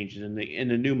game changes and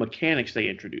the new mechanics they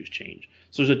introduce change.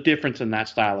 So there's a difference in that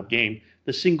style of game.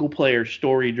 The single player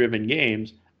story driven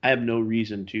games, I have no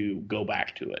reason to go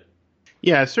back to it.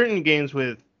 Yeah, certain games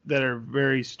that are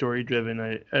very story driven,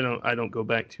 I don't go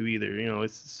back to either.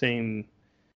 It's the same.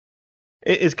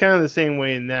 It's kind of the same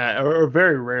way in that, or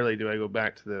very rarely do I go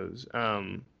back to those.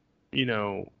 You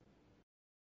know,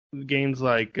 Games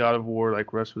like God of War,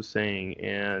 like Russ was saying,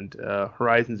 and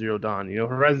Horizon Zero Dawn.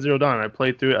 Horizon Zero Dawn, I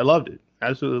played through it. I loved it.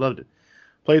 Absolutely loved it.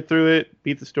 Played through it,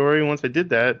 beat the story. Once I did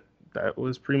that, that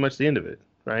was pretty much the end of it.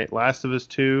 Right? Last of Us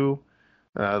 2,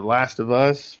 Last of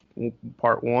Us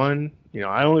Part 1.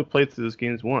 I only played through those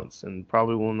games once, and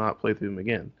probably will not play through them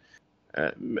again.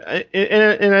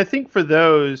 And I think for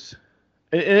those,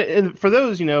 and for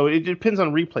those, it depends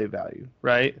on replay value,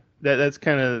 right? That's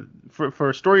kind of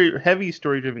for heavy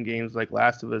story driven games like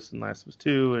Last of Us and Last of Us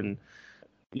 2 and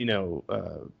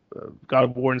God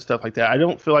of War and stuff like that. I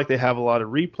don't feel like they have a lot of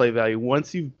replay value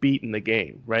once you've beaten the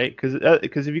game, right?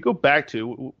 Because if you go back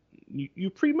to you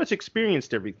pretty much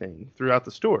experienced everything throughout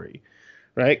the story,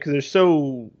 right? Because they're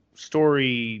so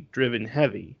story driven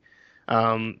heavy.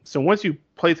 So once you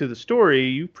play through the story,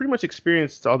 you pretty much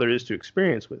experienced all there is to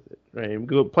experience with it,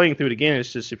 right? Playing through it again,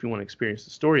 it's just if you want to experience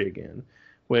the story again,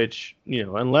 which,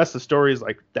 unless the story is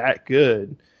like that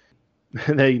good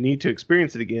that you need to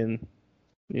experience it again,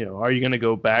 are you going to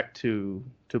go back to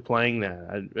playing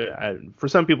that? For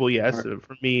some people, yes.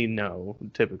 For me, no,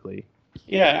 typically.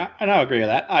 Yeah, and I agree with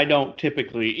that. I don't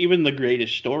typically, even the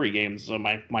greatest story games on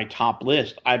my top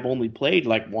list, I've only played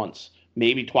like once,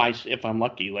 maybe twice if I'm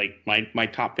lucky. Like my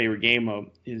top favorite game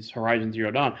is Horizon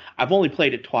Zero Dawn. I've only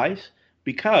played it twice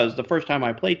because the first time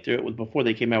I played through it was before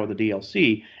they came out with the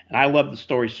DLC, and I loved the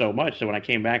story so much that when I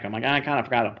came back, I'm like, I kind of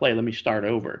forgot to play. Let me start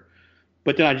over.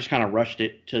 But then I just kind of rushed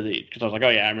it because I was like, oh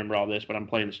yeah, I remember all this, but I'm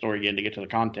playing the story again to get to the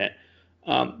content.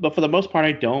 But for the most part,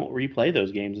 I don't replay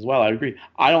those games as well. I agree.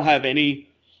 I don't have any.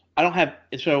 I don't have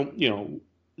so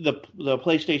the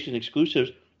PlayStation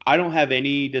exclusives. I don't have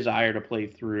any desire to play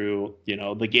through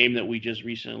the game that we just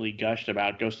recently gushed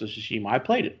about, Ghost of Tsushima. I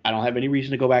played it. I don't have any reason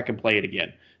to go back and play it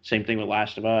again. Same thing with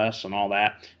Last of Us and all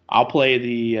that. I'll play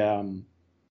the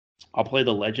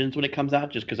Legends when it comes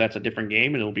out, just because that's a different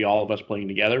game and it'll be all of us playing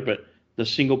together. But the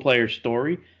single player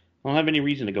story, I don't have any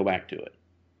reason to go back to it.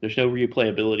 There's no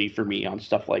replayability for me on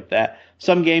stuff like that.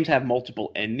 Some games have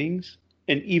multiple endings,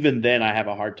 and even then I have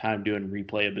a hard time doing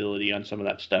replayability on some of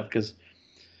that stuff because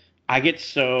I get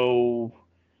so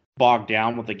bogged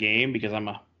down with the game because I'm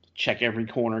a check every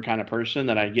corner kind of person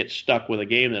that I get stuck with a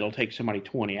game that'll take somebody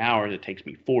 20 hours. It takes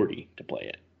me 40 to play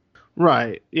it.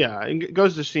 Right. Yeah. And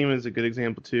Ghost of Tsushima is a good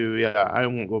example too. Yeah, I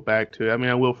won't go back to it. I mean,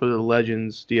 I will for the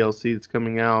Legends DLC that's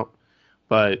coming out,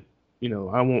 but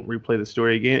I won't replay the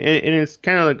story again. And it's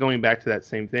kind of like going back to that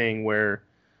same thing where,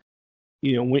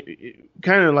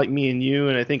 kind of like me and you,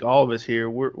 and I think all of us here,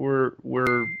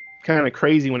 we're kind of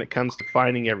crazy when it comes to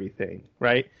finding everything,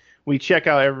 right? We check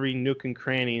out every nook and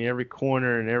cranny and every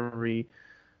corner and every,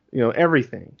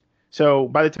 everything. So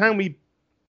by the time we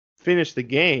finish the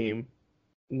game,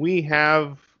 we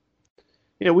have,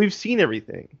 we've seen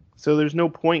everything. So there's no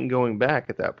point in going back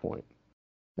at that point.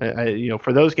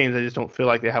 For those games, I just don't feel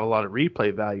like they have a lot of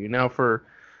replay value. Now, for,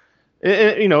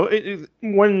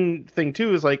 one thing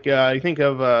too is like I think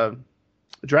of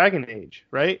Dragon Age,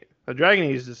 right? Dragon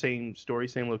Age is the same story,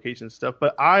 same location and stuff,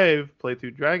 but I've played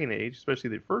through Dragon Age, especially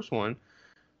the first one,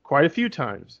 quite a few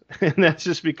times, and that's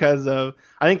just because of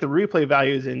I think the replay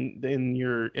value is in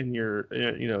your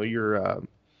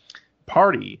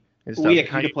party and stuff. We And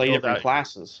how get to you play build different out,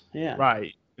 classes. Yeah.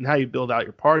 right, and how you build out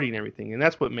your party and everything, and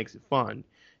that's what makes it fun.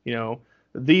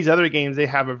 These other games, they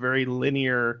have a very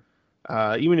linear.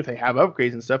 Even if they have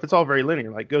upgrades and stuff, it's all very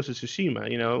linear. Like Ghost of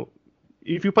Tsushima,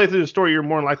 if you play through the story, you're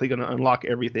more likely going to unlock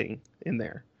everything in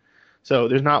there. So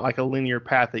there's not like a linear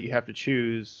path that you have to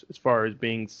choose as far as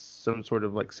being some sort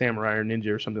of like samurai or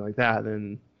ninja or something like that.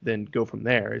 Then go from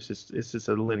there. It's just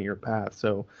a linear path.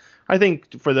 So I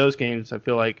think for those games, I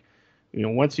feel like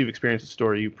once you've experienced the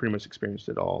story, you've pretty much experienced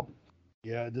it all.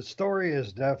 Yeah, the story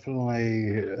is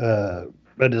definitely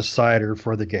a decider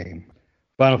for the game.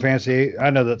 Final Fantasy VIII, I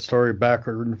know that story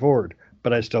backward and forward,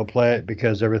 but I still play it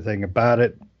because everything about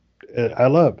it I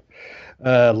love.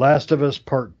 Last of Us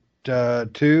Part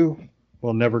 2,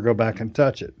 we'll never go back and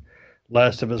touch it.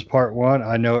 Last of Us Part 1,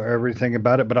 I know everything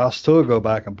about it, but I'll still go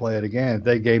back and play it again. If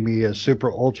they gave me a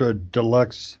super ultra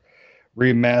deluxe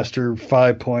remaster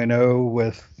 5.0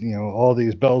 with all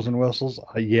these bells and whistles,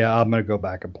 yeah, I'm gonna go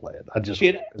back and play it. I just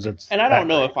and I don't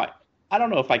know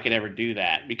if I could ever do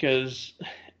that because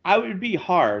I would be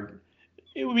hard.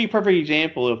 It would be a perfect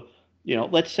example of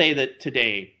let's say that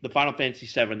today the Final Fantasy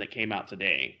VII that came out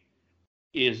today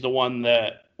is the one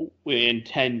that in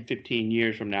 10, 15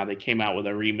 years from now they came out with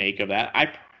a remake of that.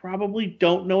 I probably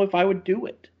don't know if I would do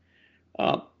it.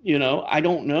 I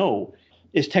don't know.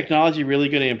 Is technology really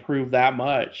going to improve that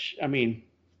much? I mean,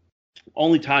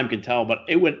 only time can tell. But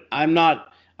it would. I'm not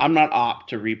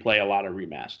opt to replay a lot of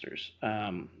remasters,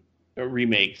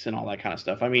 remakes, and all that kind of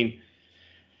stuff. I mean,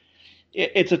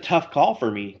 it's a tough call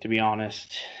for me, to be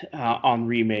honest. On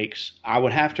remakes, I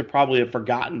would have to probably have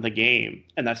forgotten the game,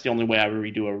 and that's the only way I would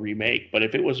redo a remake. But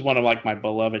if it was one of like my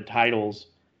beloved titles,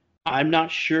 I'm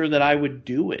not sure that I would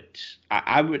do it.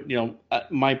 I would,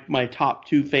 my top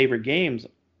two favorite games.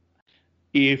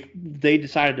 If they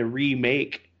decided to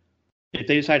remake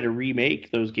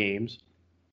those games,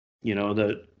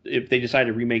 if they decided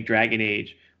to remake Dragon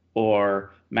Age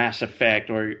or Mass Effect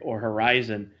or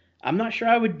Horizon, I'm not sure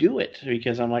I would do it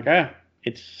because I'm like,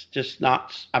 it's just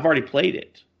not. I've already played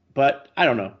it, but I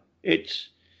don't know. It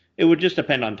would just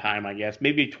depend on time, I guess.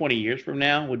 Maybe 20 years from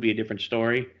now would be a different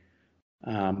story.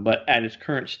 But at its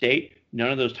current state, none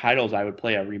of those titles I would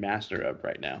play a remaster of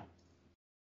right now.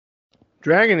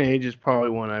 Dragon Age is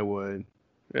probably one I would,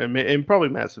 and probably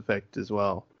Mass Effect as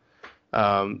well.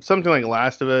 Something like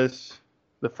Last of Us,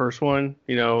 the first one,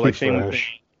 like same thing.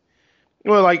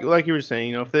 Well, like you were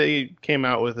saying, if they came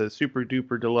out with a super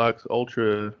duper deluxe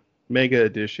ultra mega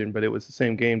edition, but it was the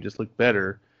same game, just looked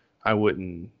better, I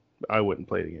wouldn't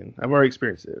play it again. I've already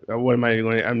experienced it. What am I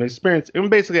going? I'm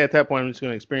basically at that point, I'm just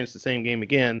going to experience the same game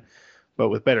again, but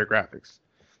with better graphics.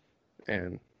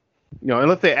 And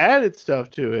unless they added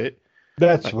stuff to it.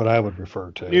 That's like what I would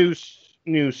refer to.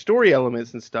 New story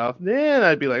elements and stuff. Then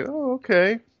I'd be like, oh,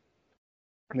 okay.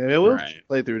 Maybe I will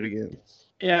play through it again.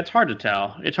 Yeah, it's hard to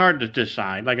tell. It's hard to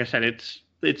decide. Like I said,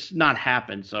 it's not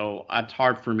happened, so it's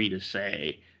hard for me to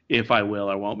say if I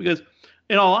will or won't. Because,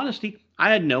 in all honesty,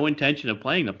 I had no intention of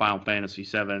playing the Final Fantasy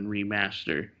VII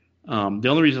remaster. The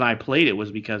only reason I played it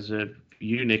was because of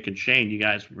you, Nick, and Shane. You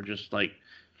guys were just like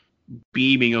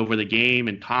beaming over the game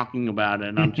and talking about it,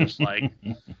 and I'm just like.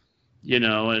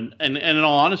 And in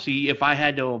all honesty, if I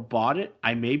had to have bought it,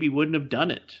 I maybe wouldn't have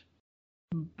done it.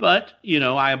 But,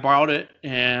 I borrowed it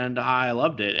and I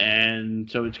loved it. And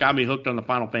so it's got me hooked on the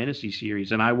Final Fantasy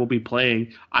series. And I will be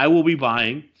buying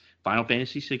Final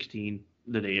Fantasy 16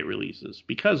 the day it releases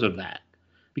because of that.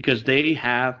 Because they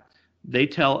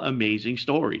tell amazing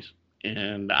stories.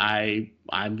 And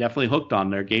I'm definitely hooked on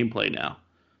their gameplay now.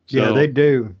 So, yeah, they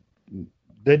do.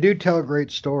 They do tell great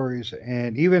stories.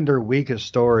 And even their weakest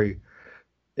story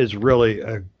is really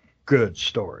a good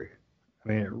story. I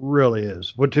mean, it really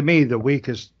is. Well, to me, the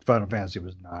weakest Final Fantasy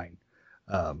was 9.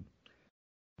 Um,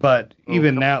 but Oh,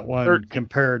 even come that on, one 13.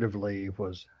 comparatively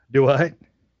was do what?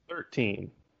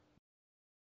 13.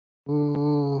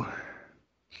 Ooh,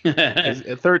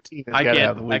 At 13 has got to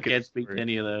have the I weakest can't speak to story.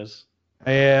 any of those.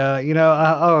 yeah.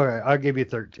 All right, I'll give you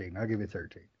 13. I'll give you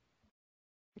 13.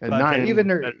 And But 9 even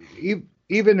was their better.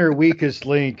 even their weakest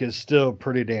link is still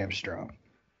pretty damn strong.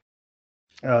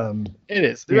 It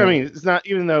is. I Yeah, mean, it's not,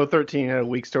 even though 13 had a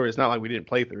weak story, it's not like we didn't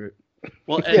play through it.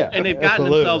 Well, yeah, and they've gotten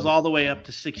themselves absolutely. all the way up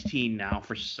to 16 now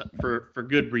for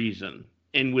good reason,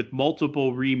 and with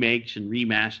multiple remakes and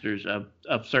remasters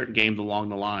of certain games along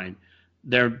the line,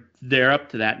 they're up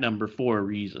to that number for a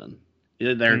reason.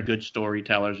 They're Hmm. good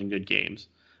storytellers and good games.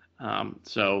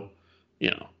 So,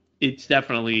 it's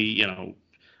definitely,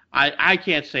 I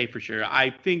can't say for sure. I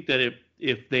think that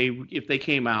if they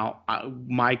came out,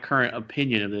 my current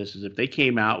opinion of this is if they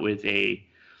came out with a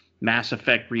Mass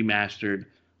Effect remastered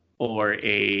or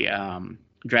a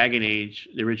Dragon Age: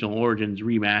 The Original Origins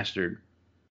remastered,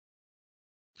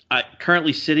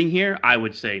 currently sitting here, I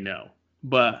would say no.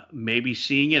 But maybe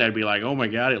seeing it, I'd be like, oh my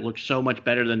god, it looks so much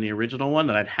better than the original one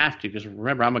that I'd have to. Because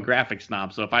remember, I'm a graphics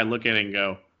snob, so if I look at it and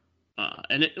go,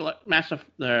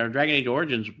 Dragon Age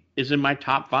Origins is in my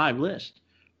top 5 list.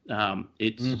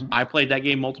 Mhm. I played that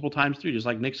game multiple times through, just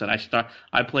like Nick said.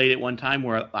 I played it one time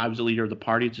where I was the leader of the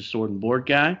party. It's a sword and board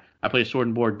guy. I played a sword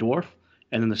and board dwarf,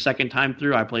 and then the second time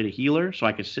through, I played a healer, so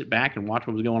I could sit back and watch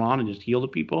what was going on and just heal the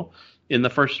people in the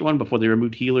first one before they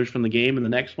removed healers from the game in the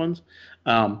next ones.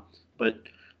 But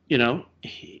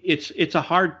it's a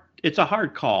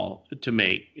hard call to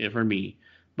make for me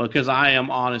because I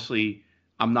am honestly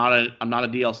I'm not a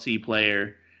DLC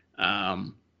player.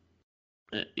 Um,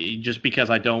 just because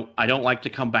I don't like to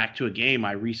come back to a game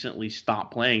I recently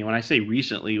stopped playing. And when I say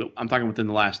recently, I'm talking within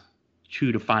the last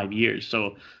 2 to 5 years.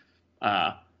 So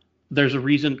uh, there's a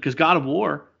reason because God of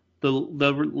War, the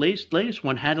latest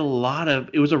one had a lot of.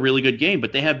 It was a really good game,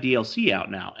 but they have DLC out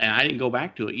now, and I didn't go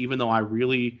back to it, even though I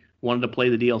really wanted to play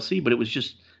the DLC. But it was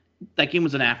just that game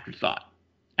was an afterthought.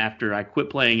 After I quit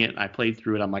playing it, I played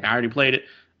through it. I'm like, I already played it.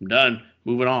 I'm done.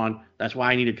 Moving on. That's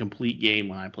why I need a complete game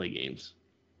when I play games.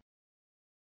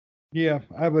 Yeah,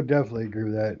 I would definitely agree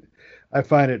with that. I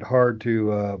find it hard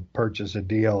to purchase a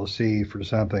DLC for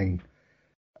something,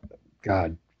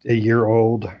 God, a year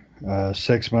old,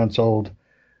 6 months old.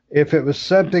 If it was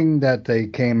something that they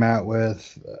came out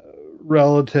with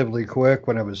relatively quick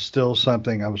when it was still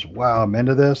something I was, wow, I'm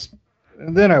into this,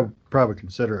 then I would probably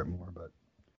consider it more, but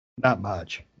not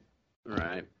much.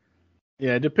 Right.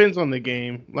 Yeah, it depends on the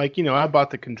game. Like, I bought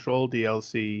the Control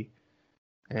DLC,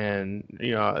 and,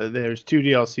 there's 2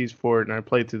 DLCs for it, and I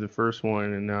played through the first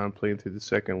one, and now I'm playing through the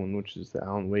second one, which is the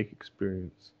Alan Wake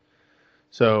experience.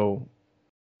 So,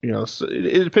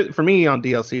 it depends, for me on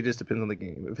DLC, it just depends on the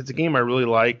game. If it's a game I really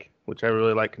like, which I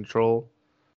really like Control,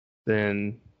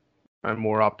 then I'm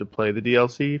more apt to play the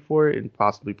DLC for it and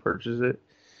possibly purchase it.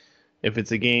 If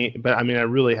it's a game, but I mean, I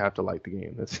really have to like the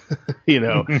game. That's,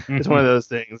 it's one of those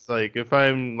things. Like, if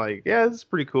I'm like, yeah, this is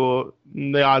pretty cool,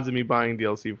 the odds of me buying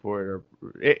DLC for it are,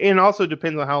 and also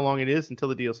depends on how long it is until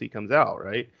the DLC comes out,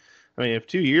 right? I mean, if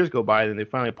 2 years go by, then they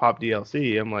finally pop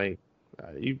DLC, I'm like,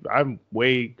 I'm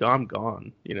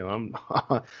gone. I'm,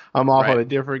 I'm off on Right. a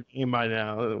different game by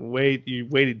now. You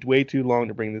waited way too long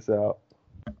to bring this out.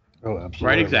 Oh, Right,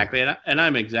 absolutely. exactly. And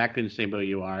I'm exactly the same boat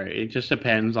you are. It just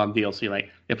depends on DLC. Like,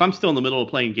 if I'm still in the middle of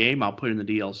playing a game, I'll put in the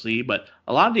DLC. But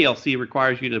a lot of DLC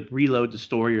requires you to reload the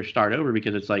story or start over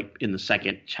because it's like in the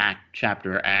second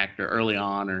chapter or act or early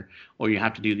on, or you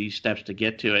have to do these steps to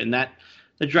get to it. And that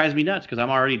drives me nuts because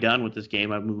I'm already done with this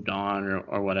game. I've moved on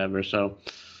or whatever. So,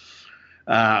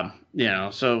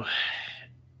 so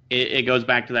it goes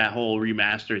back to that whole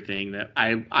remaster thing that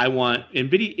I want in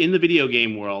the video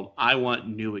game world. I want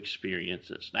new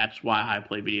experiences. That's why I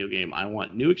play video game. I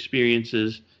want new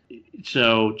experiences.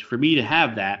 So for me to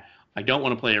have that, I don't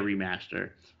want to play a remaster.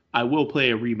 I will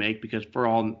play a remake because for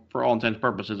all intents and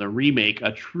purposes,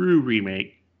 a true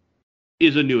remake,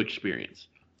 is a new experience.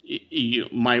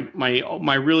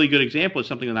 My really good example is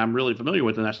something that I'm really familiar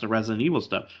with, and that's the Resident Evil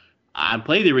stuff. I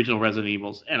played the original Resident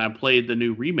Evils, and I played the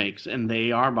new remakes, and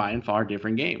they are by and far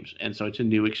different games, and so it's a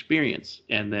new experience.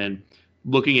 And then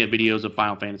looking at videos of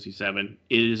Final Fantasy VII,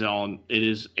 it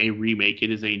is a remake. It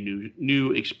is a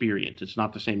new experience. It's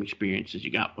not the same experience as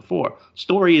you got before.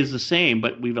 Story is the same,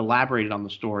 but we've elaborated on the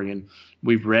story, and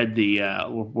we've read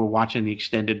we're watching the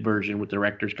extended version with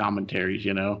director's commentaries.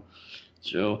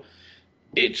 So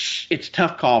it's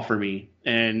tough call for me,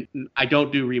 and I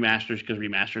don't do remasters because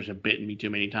remasters have bitten me too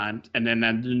many times. And then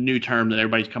the new term that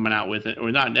everybody's coming out with,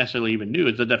 or not necessarily even new,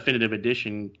 is the definitive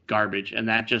edition garbage, and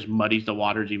that just muddies the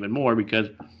waters even more because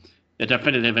The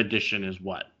definitive edition is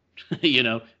what? You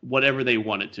know, whatever they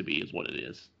want it to be is what it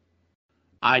is.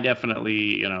 I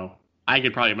definitely, you know, I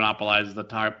could probably monopolize the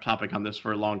topic on this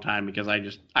for a long time because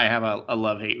I have a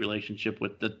love-hate relationship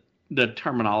with the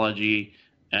terminology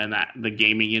and that the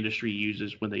gaming industry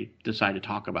uses when they decide to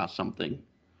talk about something.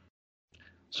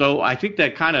 So I think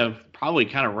that probably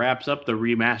wraps up the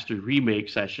remastered remake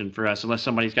session for us, unless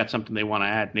somebody's got something they want to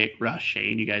add. Nick, Russ,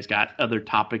 Shane, you guys got other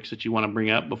topics that you want to bring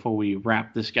up before we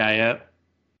wrap this guy up?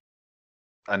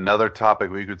 Another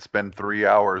topic we could spend 3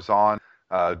 hours on,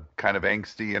 kind of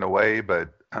angsty in a way, but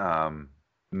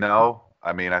no.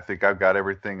 I mean, I think I've got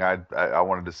everything I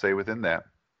wanted to say within that.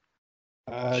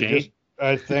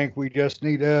 I think we just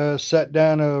need to set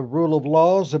down a rule of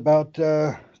laws about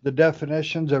the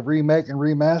definitions of remake and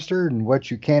remaster and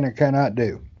what you can and cannot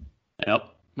do. Yep,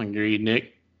 agreed,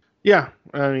 Nick. Yeah,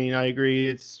 I mean, I agree.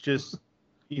 It's just,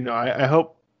 you know, I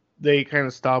hope they kind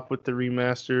of stop with the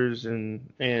remasters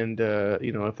and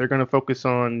you know, if they're going to focus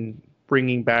on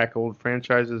bringing back old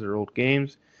franchises or old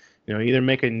games, you know, either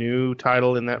make a new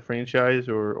title in that franchise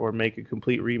or make a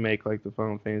complete remake like the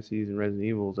Final Fantasies and Resident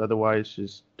Evils. Otherwise,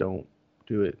 just don't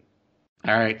do it.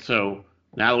 All right, so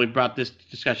now that we've brought this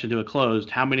discussion to a close,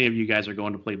 how many of you guys are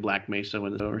going to play Black Mesa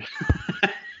when it's over?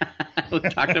 We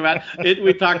talked about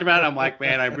it. I'm like,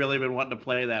 man, I've really been wanting to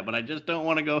play that, but I just don't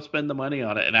want to go spend the money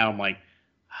on it. And now I'm like,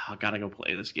 I gotta go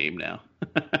play this game now.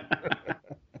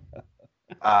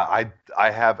 I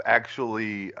have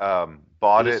actually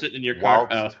bought it in your car?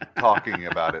 whilst talking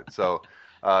about it. So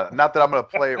not that I'm going to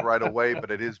play it right away,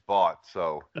 but it is bought.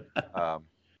 So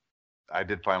I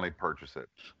did finally purchase it.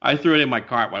 I threw it in my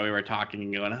cart while we were talking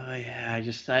and going, oh yeah,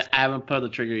 I haven't pulled the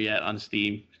trigger yet on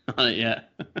Steam on it yet.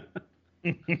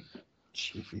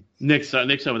 Nick's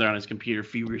over there on his computer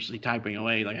feverishly typing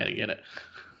away like I had to get it.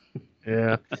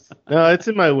 Yeah. No, it's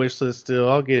in my wish list still.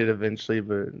 I'll get it eventually,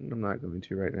 but I'm not going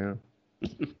to right now.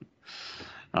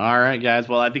 All right, guys.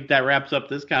 Well, I think that wraps up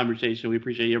this conversation. We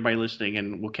appreciate everybody listening,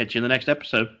 and we'll catch you in the next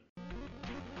episode.